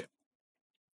to think.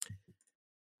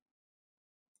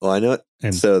 Well, I know it.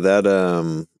 And So that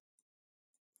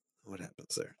what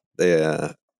happens there? They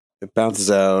it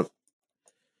bounces out,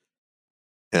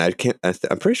 and I can't.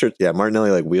 I'm pretty sure. Yeah,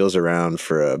 Martinelli like wheels around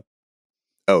for a.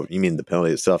 Oh, you mean the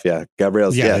penalty itself? Yeah,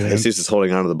 Gabriel's. yeah, Yeah, Jesus is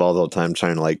holding on to the ball the whole time,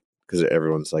 trying to like because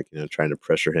everyone's like trying to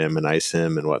pressure him and ice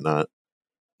him and whatnot.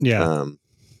 yeah,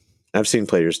 I've seen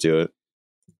players do it,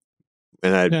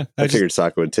 and yeah. I figured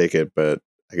Saka would take it, but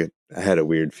I had a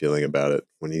weird feeling about it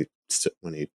when he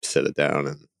set it down.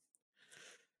 And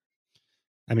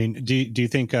I mean, do you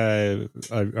think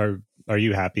are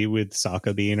you happy with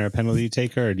Saka being our penalty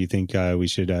taker, or do you think we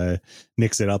should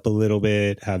mix it up a little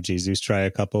bit, have Jesus try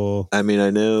a couple? I mean, I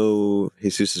know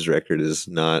Jesus's record is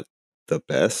not the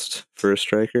best for a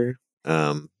striker,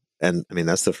 and I mean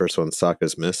that's the first one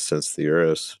Saka's missed since the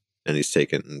Euros, and he's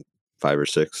taken 5 or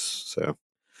 6. So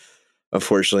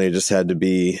unfortunately, it just had to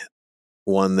be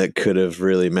one that could have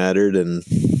really mattered and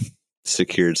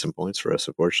secured some points for us.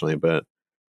 Unfortunately, but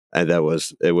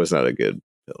it was not a good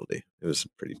penalty. It was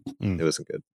it wasn't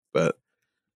good, but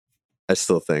I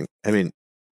still think. I mean,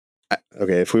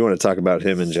 okay, if we want to talk about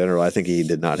him in general, I think he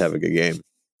did not have a good game.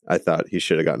 I thought he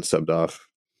should have gotten subbed off.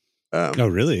 Oh,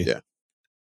 really? Yeah,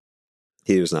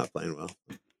 he was not playing well,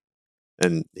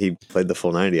 and he played the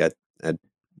full 90. I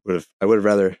would have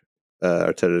rather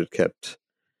Arteta had kept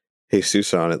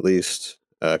Jesus on at least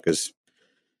because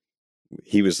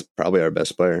he was probably our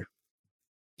best player.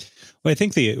 Well, I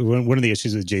think one of the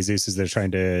issues with Jesus is they're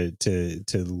trying to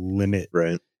limit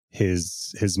Right.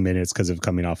 his minutes because of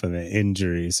coming off of an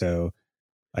injury. So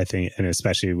I think, and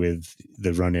especially with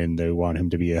the run in, they want him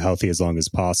to be healthy as long as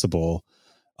possible.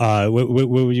 What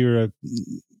were your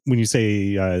when you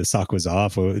say Saka was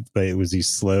off? Was he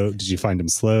slow? Did you find him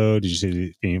slow? Did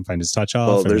you find his touch off?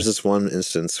 Well, there's this one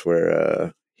instance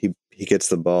where he gets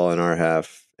the ball in our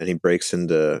half and he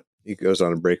goes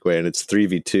on a breakaway and it's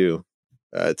 3v2.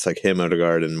 It's like him,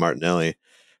 Odegaard, and Martinelli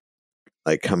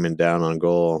like coming down on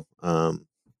goal. And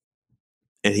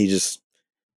he just,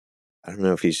 I don't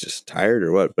know if he's just tired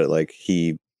or what, but like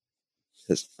he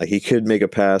could make a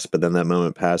pass, but then that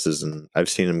moment passes, and I've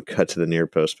seen him cut to the near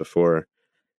post before,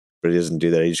 but he doesn't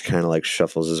do that. He just kind of like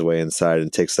shuffles his way inside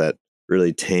and takes that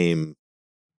really tame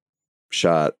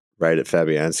shot right at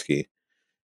Fabianski.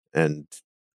 And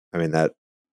I mean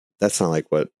that's not like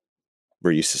what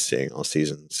we're used to seeing all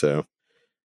season. So,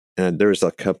 and there was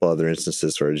a couple other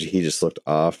instances where he just looked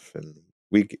off, and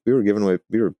we were giving away.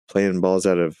 We were playing balls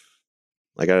out of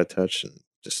touch and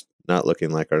just not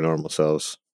looking like our normal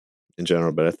selves in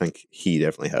general. But I think he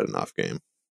definitely had an off game.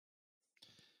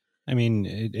 I mean,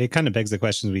 it kind of begs the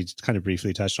question we kind of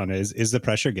briefly touched on. Is the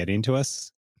pressure getting to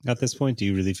us at this point? Do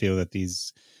you really feel that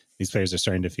these players are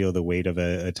starting to feel the weight of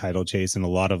a title chase? And a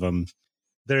lot of them,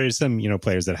 there is some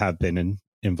players that have been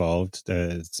involved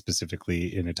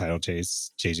specifically in a title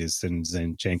chase, Jesus and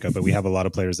Zinchenko, but we have a lot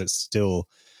of players that still,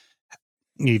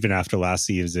 even after last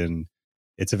season,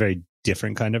 it's a very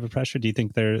different kind of a pressure. Do you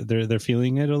think they're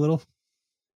feeling it a little?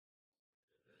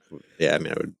 Yeah, I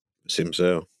mean, I would assume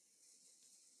so.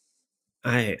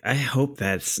 I hope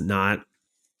that's not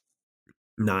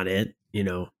it,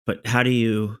 but how do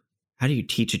you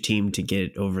teach a team to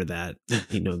get over that?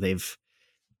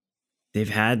 They've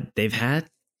had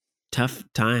tough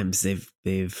times.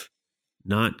 They've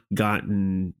not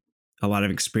gotten a lot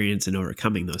of experience in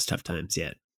overcoming those tough times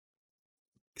yet.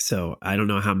 So I don't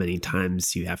know how many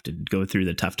times you have to go through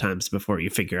the tough times before you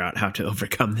figure out how to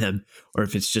overcome them, or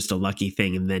if it's just a lucky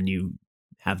thing and then you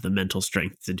have the mental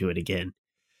strength to do it again.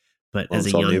 But as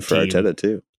a young new for team, Arteta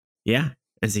too. Yeah,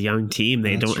 as a young team,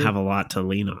 they don't true. have a lot to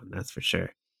lean on. That's for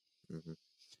sure. Mm-hmm.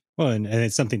 Well, and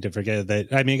it's something to forget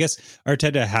that. I mean, I guess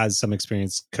Arteta has some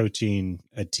experience coaching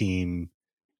a team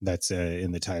that's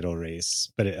in the title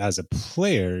race, but as a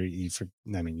player, you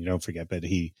don't forget. But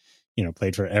he,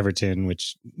 played for Everton,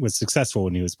 which was successful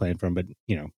when he was playing for him, but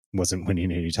wasn't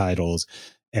winning any titles.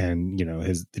 And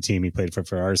the team he played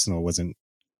for Arsenal wasn't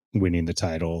winning the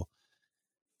title.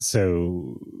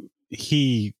 So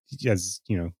he, as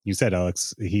you said,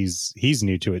 Alex, he's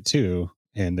new to it too,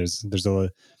 and there's a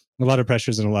lot of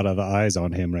pressures and a lot of eyes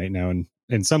on him right now, and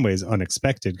in some ways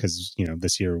unexpected because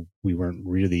this year we weren't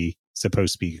really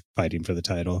supposed to be fighting for the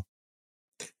title.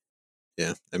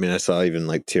 Yeah, I mean, I saw even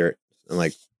like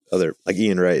other, like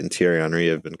Ian Wright and Thierry Henry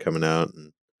have been coming out,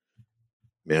 and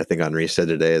I mean, I think Henry said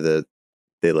today that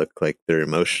they look like they're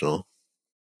emotional,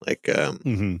 like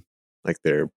like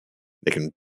they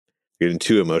can getting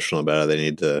too emotional about it. They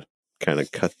need to kind of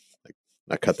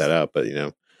not cut that out, but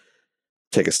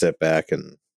take a step back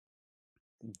and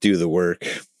do the work,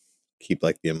 keep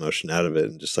like the emotion out of it,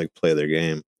 and just like play their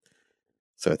game.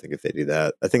 So I think if they do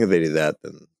that,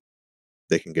 then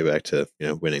they can get back to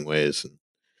winning ways. And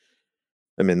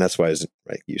I mean, that's why,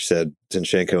 like you said,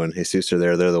 Zinchenko and Jesus are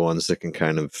there. They're the ones that can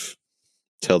kind of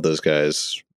tell those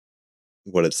guys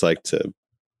what it's like to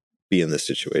be in this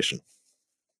situation.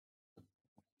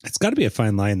 It's got to be a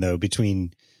fine line, though,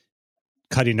 between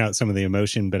cutting out some of the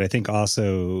emotion, but I think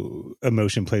also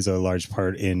emotion plays a large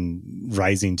part in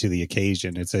rising to the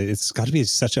occasion. It's got to be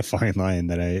such a fine line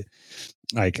that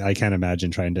I can't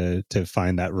imagine trying to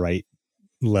find that right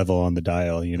level on the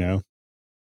dial,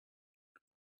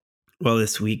 Well,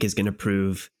 this week is going to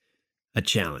prove a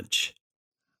challenge.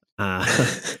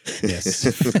 Yes.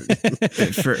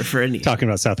 for any talking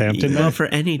about Southampton. Well, for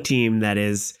any team that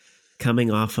is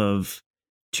coming off of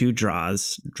 2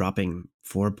 draws, dropping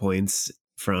 4 points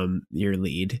from your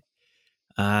lead,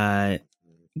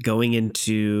 going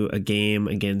into a game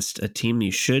against a team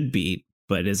you should beat,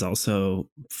 but is also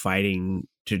fighting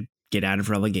to get out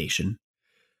of relegation.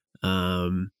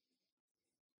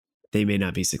 They may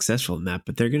not be successful in that,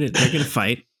 but they're gonna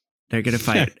fight. They're gonna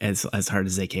fight as hard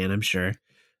as they can, I'm sure.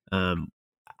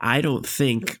 I don't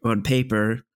think on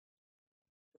paper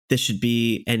this should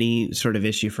be any sort of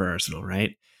issue for Arsenal,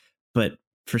 right? But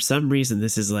for some reason,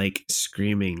 this is like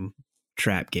screaming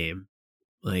trap game,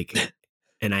 like,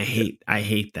 and I hate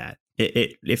that.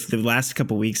 If the last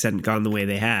couple of weeks hadn't gone the way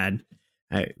they had,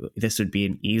 this would be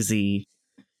an easy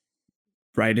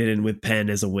write it in with pen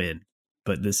as a win.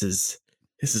 But this is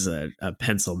a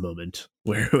pencil moment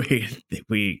where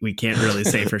we can't really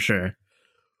say for sure.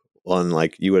 Well, and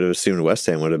like you would have assumed West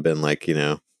Ham would have been like,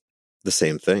 the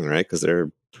same thing, right? Because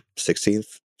they're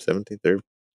 16th, 17th. They're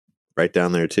right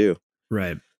down there too.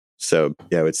 Right. So,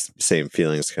 yeah, it's the same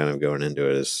feelings kind of going into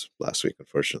it as last week,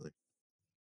 unfortunately.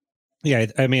 Yeah,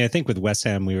 I mean, I think with West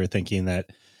Ham, we were thinking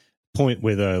that point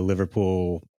with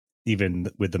Liverpool,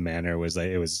 even with the manner, was like,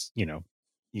 it was,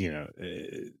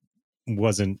 it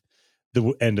wasn't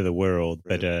the end of the world.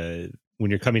 Right. But when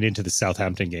you're coming into the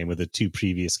Southampton game with the 2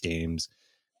 previous games,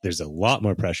 there's a lot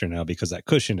more pressure now because that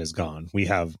cushion is gone. We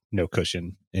have no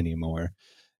cushion anymore.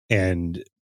 And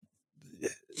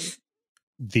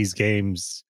these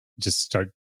games just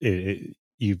start,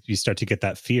 you start to get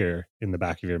that fear in the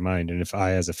back of your mind. And if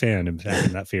I, as a fan, am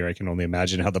having that fear, I can only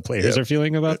imagine how the players are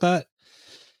feeling about that.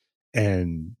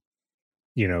 And,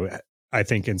 I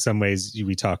think in some ways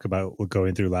we talk about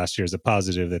going through last year as a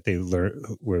positive that they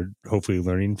were hopefully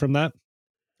learning from that.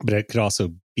 But it could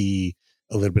also be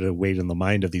a little bit of weight in the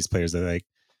mind of these players that like,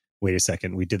 wait a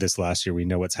second, we did this last year. We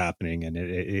know what's happening. And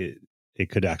it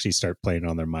could actually start playing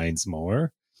on their minds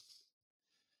more.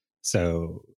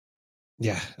 So,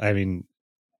 yeah, I mean,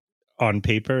 on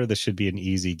paper, this should be an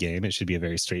easy game. It should be a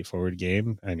very straightforward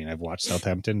game. I mean, I've watched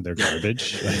Southampton. They're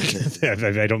garbage.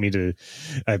 I don't mean to,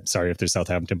 I'm sorry if there's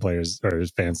Southampton players or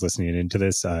fans listening into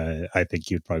this. I think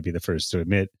you'd probably be the first to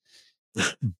admit.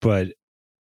 But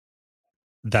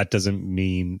that doesn't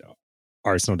mean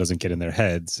Arsenal doesn't get in their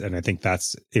heads. And I think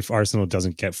that's, if Arsenal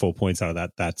doesn't get full points out of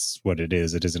that, that's what it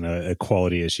is. It isn't a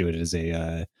quality issue. It is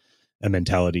a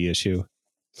mentality issue.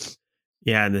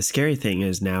 Yeah, and the scary thing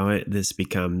is now this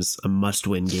becomes a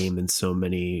must-win game in so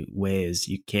many ways.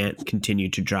 You can't continue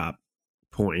to drop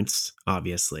points,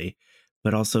 obviously,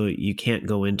 but also you can't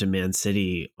go into Man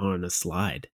City on a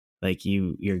slide. Like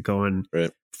you're going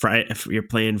Friday, you're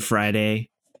playing Friday,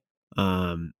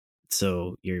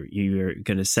 so you're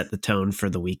going to set the tone for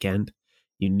the weekend.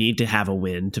 You need to have a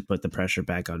win to put the pressure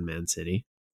back on Man City.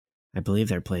 I believe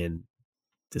they're playing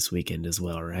this weekend as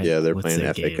well, right? Yeah, they're playing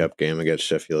an FA Cup game against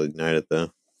Sheffield United,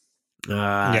 though.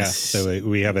 So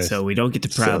we have so we don't get to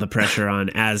pile the pressure on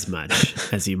as much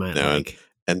as you might like.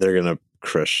 And they're gonna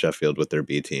crush Sheffield with their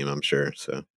B team, I'm sure.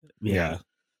 So yeah.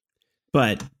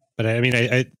 But I mean,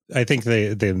 I think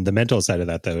the mental side of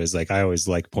that though is like I always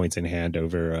like points in hand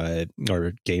over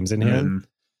or games in hand.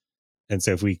 And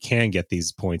so if we can get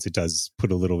these points, it does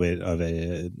put a little bit of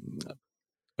a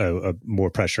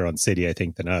more pressure on City, I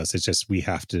think, than us. It's just we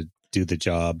have to do the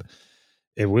job.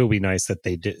 It will be nice that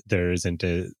there isn't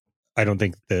I don't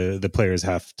think the players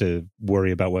have to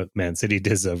worry about what Man City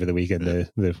does over the weekend.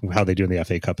 How they do in the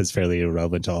FA Cup is fairly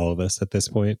irrelevant to all of us at this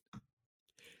point.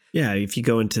 Yeah, if you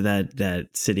go into that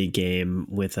City game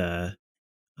with a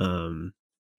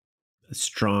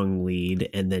strong lead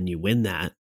and then you win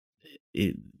that,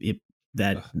 it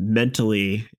that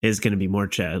mentally is going to be more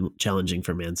challenging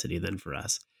for Man City than for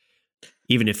us.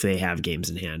 Even if they have games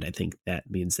in hand, I think that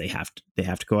means they have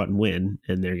to go out and win,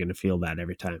 and they're going to feel that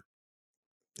every time.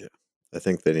 Yeah, I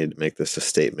think they need to make this a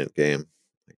statement game.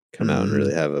 Come out and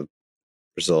really have a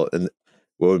result. And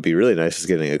what would be really nice is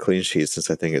getting a clean sheet,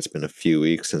 since I think it's been a few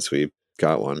weeks since we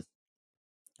got one.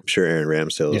 I'm sure Aaron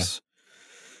Ramsdale's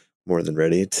more than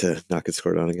ready to not get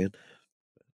scored on again.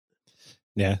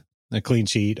 Yeah, a clean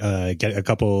sheet. Get a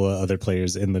couple other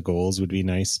players in the goals would be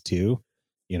nice too.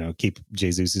 Keep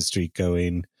Jesus' streak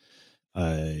going.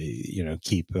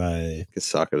 Keep get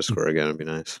Saka to score again would be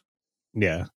nice.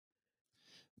 Yeah,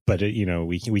 but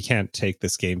we can't take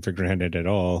this game for granted at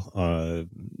all.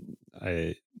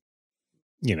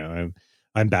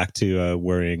 I'm back to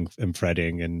worrying and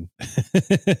fretting, and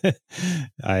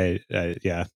I'm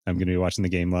going to be watching the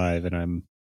game live, and I'm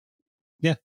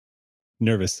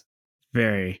nervous.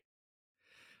 Very.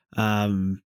 I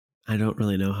don't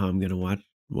really know how I'm going to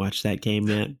watch that game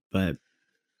yet, but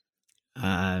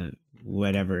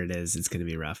whatever it is, it's going to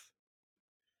be rough.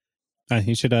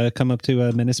 You should come up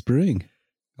to Menace Brewing.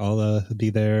 I'll be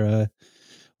there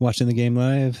watching the game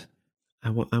live. I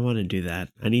want to do that.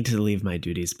 I need to leave my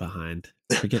duties behind.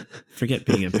 Forget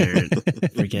being a parent.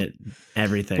 Forget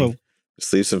everything. Well,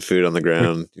 just leave some food on the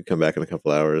ground. You come back in a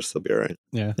couple hours, they'll be all right.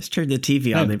 Yeah. Just turn the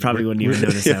TV on. They probably wouldn't even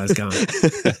notice I was gone.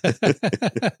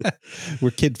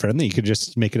 We're kid friendly. You could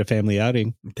just make it a family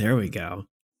outing. There we go.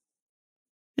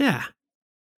 Yeah.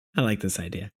 I like this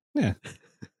idea. Yeah.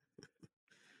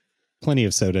 Plenty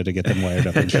of soda to get them wired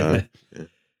up and going.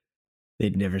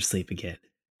 They'd never sleep again.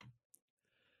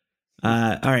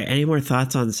 All right. Any more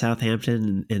thoughts on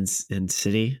Southampton and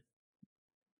City?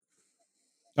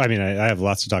 I mean, I have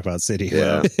lots to talk about City.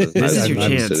 Yeah, this is your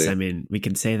chance. I mean, we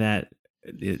can say that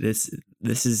this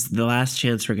is the last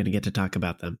chance we're going to get to talk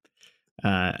about them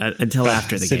until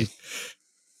after the game.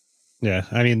 Yeah,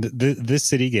 I mean, this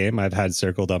City game I've had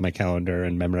circled on my calendar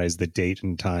and memorized the date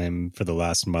and time for the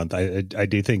last month. I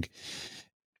do think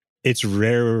it's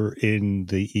rare in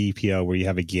the EPL where you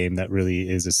have a game that really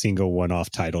is a single one-off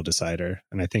title decider.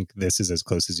 And I think this is as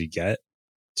close as you get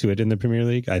to it in the Premier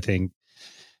League. I think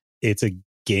it's a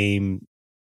game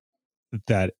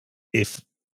that if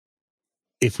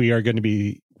we are going to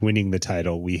be winning the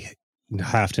title, we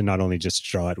have to not only just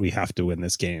draw it, we have to win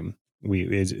this game.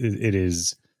 It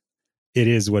is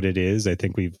what it is. I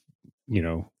think we've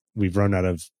run out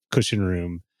of cushion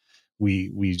room.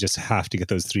 We just have to get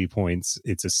those 3 points.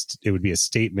 It would be a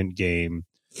statement game.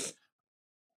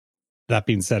 That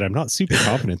being said, I'm not super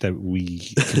confident that we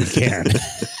can.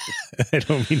 I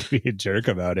don't mean to be a jerk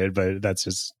about it, but that's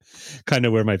just kind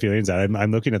of where my feelings are.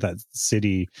 I'm looking at that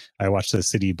City. I watched the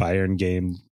City Bayern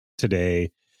game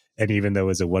today, and even though it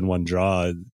was a 1-1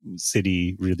 draw,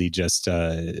 City really just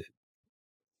kind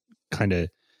of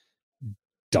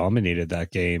dominated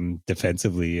that game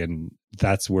defensively, and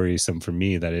that's worrisome for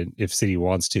me that if City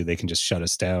wants to, they can just shut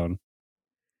us down.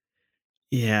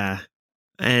 Yeah.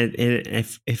 And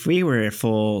if we were at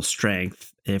full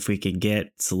strength, if we could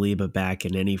get Saliba back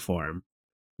in any form,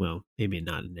 well, maybe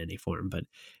not in any form, but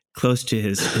close to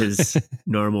his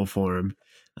normal form,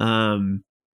 I'd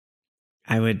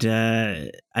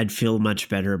feel much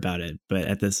better about it. But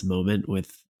at this moment,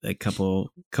 with a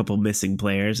couple missing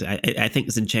players, I think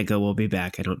Zinchenko will be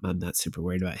back. I'm not super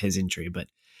worried about his injury, but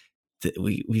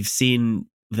we've seen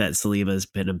that Saliba has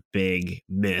been a big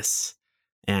miss.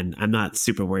 And I'm not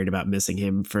super worried about missing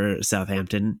him for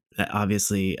Southampton.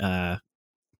 Obviously,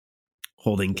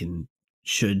 Holding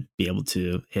should be able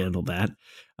to handle that.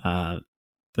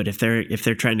 But if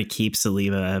they're trying to keep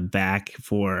Saliba back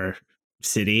for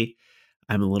City,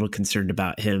 I'm a little concerned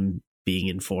about him being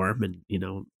in form, and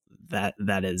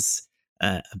that is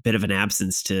a bit of an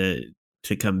absence to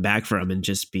come back from and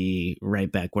just be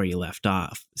right back where you left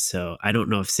off. So I don't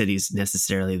know if City's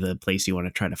necessarily the place you want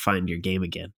to try to find your game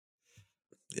again.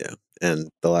 Yeah. And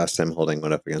the last time Holding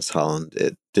went up against Holland,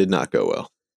 it did not go well.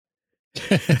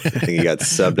 I think he got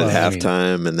subbed at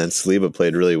halftime, and then Saliba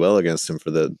played really well against him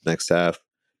for the next half.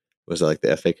 Was it like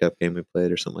the FA Cup game we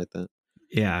played or something like that?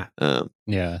 Yeah.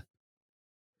 Saliba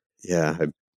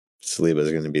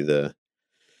is going to be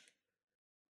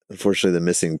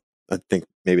unfortunately I think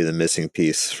maybe the missing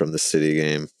piece from the City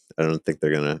game. I don't think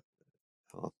they're going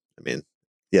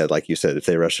to, like you said, if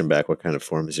they rush him back, what kind of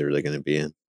form is he really going to be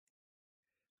in?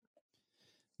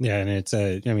 Yeah, and it's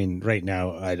right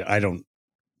now I don't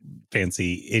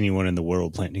fancy anyone in the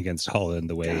world playing against Holland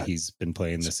the way he's been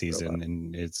playing this season,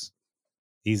 and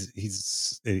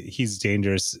he's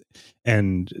dangerous.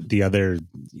 And the other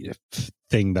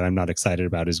thing that I'm not excited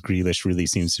about is Grealish really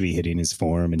seems to be hitting his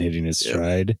form and hitting his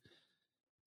stride.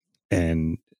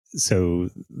 And so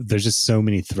there's just so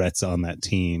many threats on that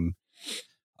team.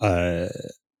 I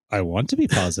want to be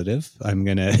positive. I'm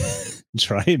gonna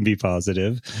try and be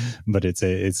positive, but it's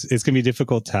gonna be a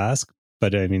difficult task.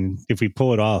 But I mean, if we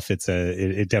pull it off, it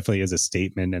definitely is a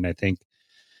statement. And I think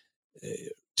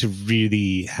to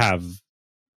really have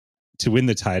to win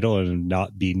the title and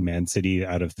not beat Man City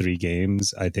out of 3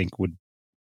 games, I think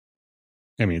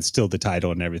it's still the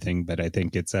title and everything, but I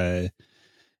think it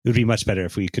would be much better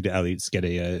if we could at least get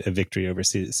a victory over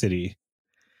City.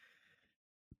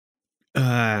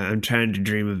 I'm trying to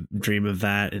dream of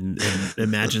that and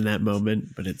imagine that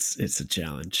moment, but it's a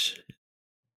challenge.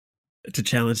 It's a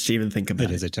challenge to even think about.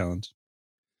 It is a challenge.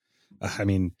 I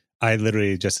mean, I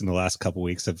literally just in the last couple of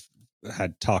weeks have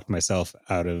had talked myself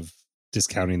out of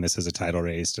discounting this as a title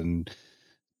race and,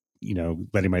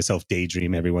 letting myself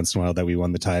daydream every once in a while that we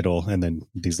won the title. And then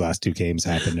these last 2 games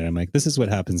happened. And I'm like, this is what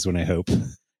happens when I hope.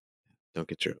 Don't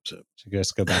get your hopes up. Should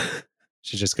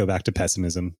just go back to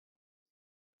pessimism.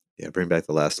 Yeah, bring back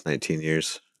the last 19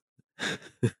 years.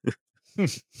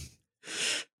 This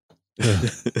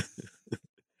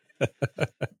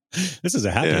is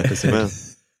a happy episode. Well,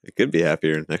 it could be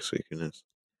happier next week. Who knows?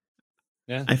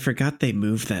 Yeah. I forgot they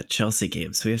moved that Chelsea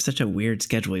game. So we have such a weird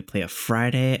schedule. We play a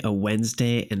Friday, a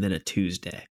Wednesday, and then a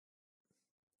Tuesday.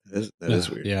 That is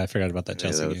weird. Yeah, I forgot about that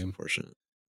Chelsea that was game. Unfortunate.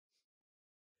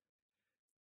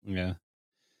 Yeah.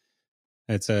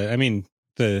 It's we're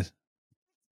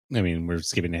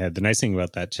skipping ahead. The nice thing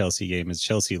about that Chelsea game is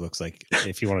Chelsea looks like,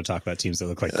 if you want to talk about teams that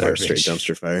look like they're straight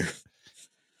dumpster fire.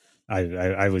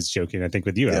 I was joking, I think,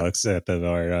 with you, Alex, at the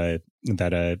bar,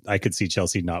 that I could see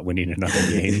Chelsea not winning another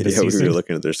game this season. We were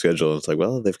looking at their schedule, and it's like,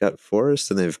 well, they've got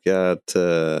Forest and they've got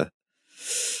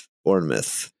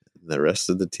Bournemouth. And the rest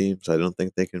of the teams, I don't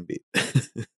think they can beat.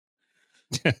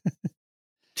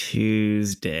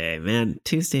 Tuesday, man.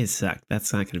 Tuesdays suck.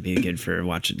 That's not going to be good for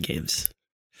watching games.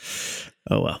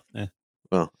 Oh, well.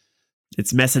 Well,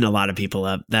 it's messing a lot of people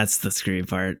up. That's the screwy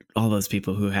part. All those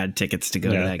people who had tickets to go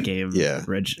to that game,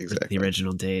 exactly. The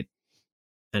original date,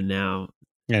 and now.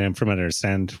 And from what I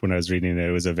understand, when I was reading it,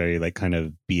 it was a very kind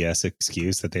of BS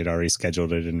excuse that they'd already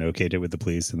scheduled it and okayed it with the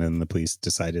police, and then the police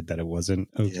decided that it wasn't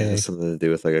okay. Yeah, something to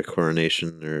do with a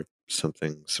coronation or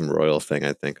something, some royal thing,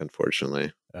 I think,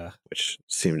 unfortunately, which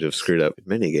seemed to have screwed up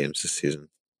many games this season.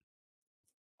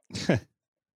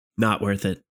 Not worth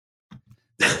it.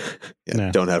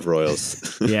 Don't have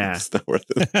royals. Yeah. It's not worth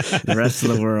it. The rest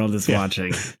of the world is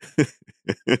watching.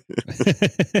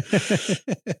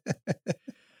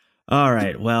 All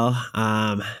right. Well,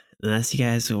 unless you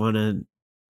guys want to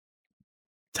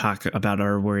talk about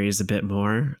our worries a bit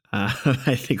more,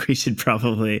 I think we should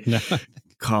probably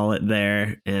call it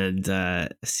there and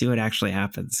see what actually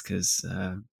happens, because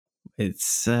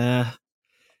it's going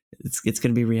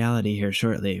to be reality here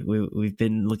shortly. We've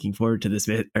been looking forward to this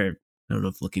bit, or I don't know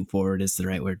if looking forward is the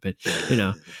right word, but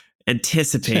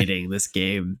anticipating this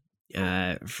game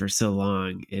for so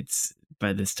long. It's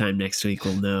by this time next week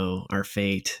we'll know our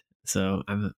fate. So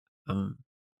I'm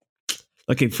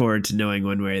looking forward to knowing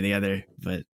one way or the other.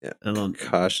 But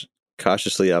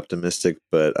cautiously optimistic,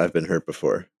 but I've been hurt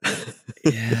before.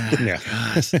 Yeah.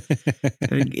 Gosh. I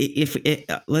mean,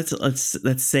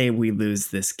 let's say we lose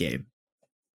this game.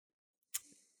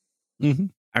 Mm-hmm.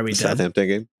 Are we the done? Southampton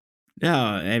game? No,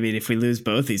 I mean, if we lose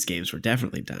both these games, we're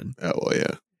definitely done. Oh, well,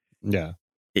 yeah.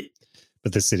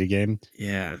 But the City game?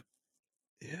 Yeah.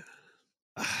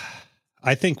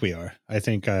 I think we are. I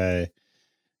think the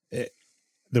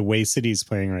way City's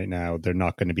playing right now, they're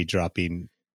not going to be dropping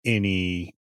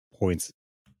any points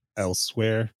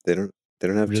elsewhere. They don't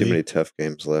have too many tough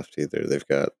games left either. They've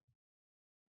got...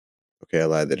 Okay, I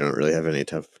lied. They don't really have any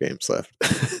tough games left.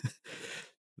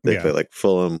 They play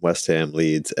Fulham, West Ham,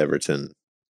 Leeds, Everton,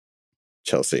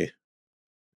 Chelsea,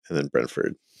 and then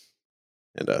Brentford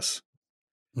and us.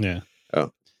 Yeah.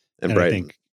 Oh, and Brighton.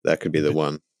 That could be the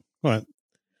one. What?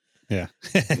 Yeah.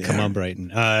 Come on, Brighton.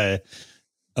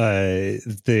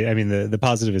 The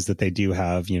positive is that they do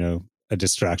have, a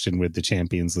distraction with the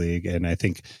Champions League. And I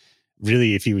think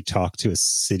really, if you would talk to a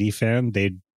City fan,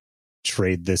 they'd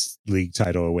trade this league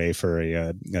title away for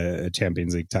a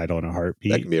Champions League title in a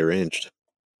heartbeat. That can be arranged.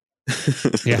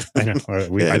 Yeah, I know.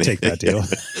 I'd take that deal.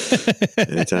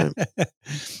 Anytime.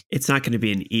 It's not going to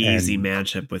be an easy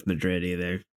matchup with Madrid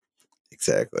either.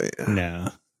 Exactly.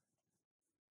 No.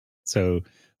 So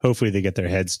hopefully they get their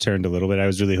heads turned a little bit. I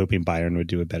was really hoping Bayern would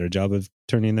do a better job of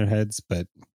turning their heads, but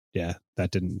yeah,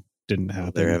 that didn't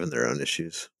happen. They're having their own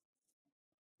issues.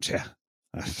 Yeah.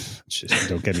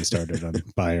 Don't get me started on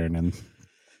Bayern and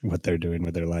what they're doing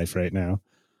with their life right now.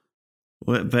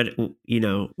 But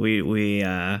we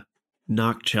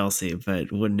knock Chelsea,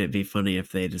 but wouldn't it be funny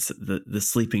if they just the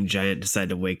sleeping giant decide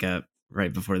to wake up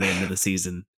right before the end of the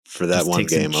season for that one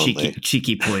game only?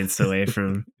 Cheeky points away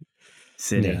from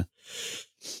City. Yeah.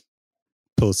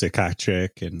 Pulls a hat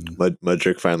trick and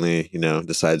Mudryk finally,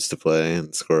 decides to play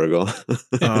and score a goal.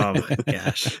 Oh my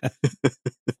gosh.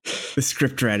 The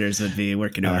script writers would be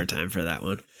working overtime for that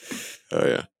one. Oh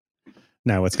yeah.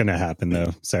 Now what's going to happen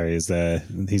though? Sorry, is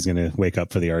he's going to wake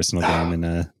up for the Arsenal game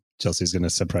and Chelsea's going to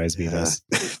surprise beat us.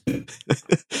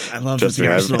 I love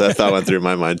that thought went through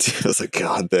my mind too. I was like,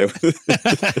 God,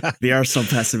 the Arsenal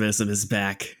pessimism is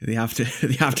back. The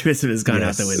optimism has gone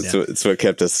out the window. It's what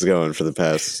kept us going for the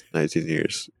past 19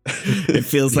 years. It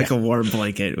feels like a warm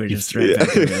blanket. We're just right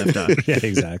back where we left off. Yeah,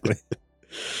 exactly.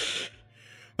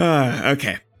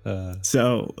 Okay.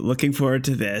 So looking forward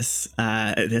to this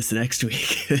next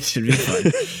week. It should be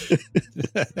fun.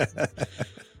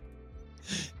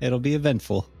 It'll be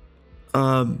eventful.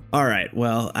 All right.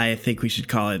 Well, I think we should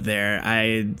call it there.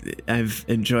 I've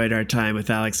enjoyed our time with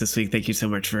Alex this week. Thank you so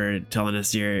much for telling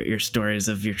us your stories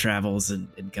of your travels and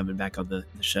coming back on the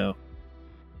show.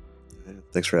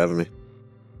 Thanks for having me.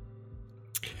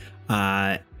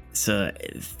 So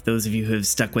those of you who have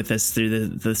stuck with us through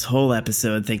this whole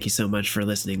episode, thank you so much for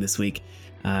listening this week.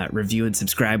 Review and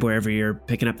subscribe wherever you're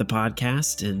picking up the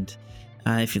podcast. And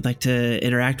if you'd like to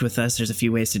interact with us, there's a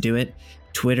few ways to do it.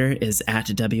 Twitter is at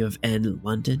WFN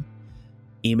London.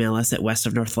 Email us at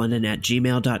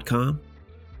westofnorthlondon@gmail.com.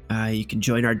 You can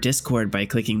join our Discord by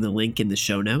clicking the link in the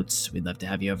show notes. We'd love to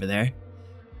have you over there.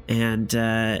 And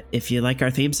if you like our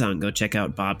theme song, go check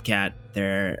out Bobcat.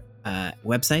 Their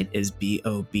website is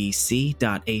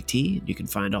bobc.at. You can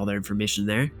find all their information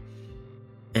there.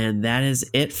 And that is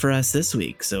it for us this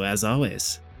week. So as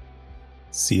always,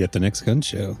 see you at the next gun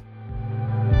show.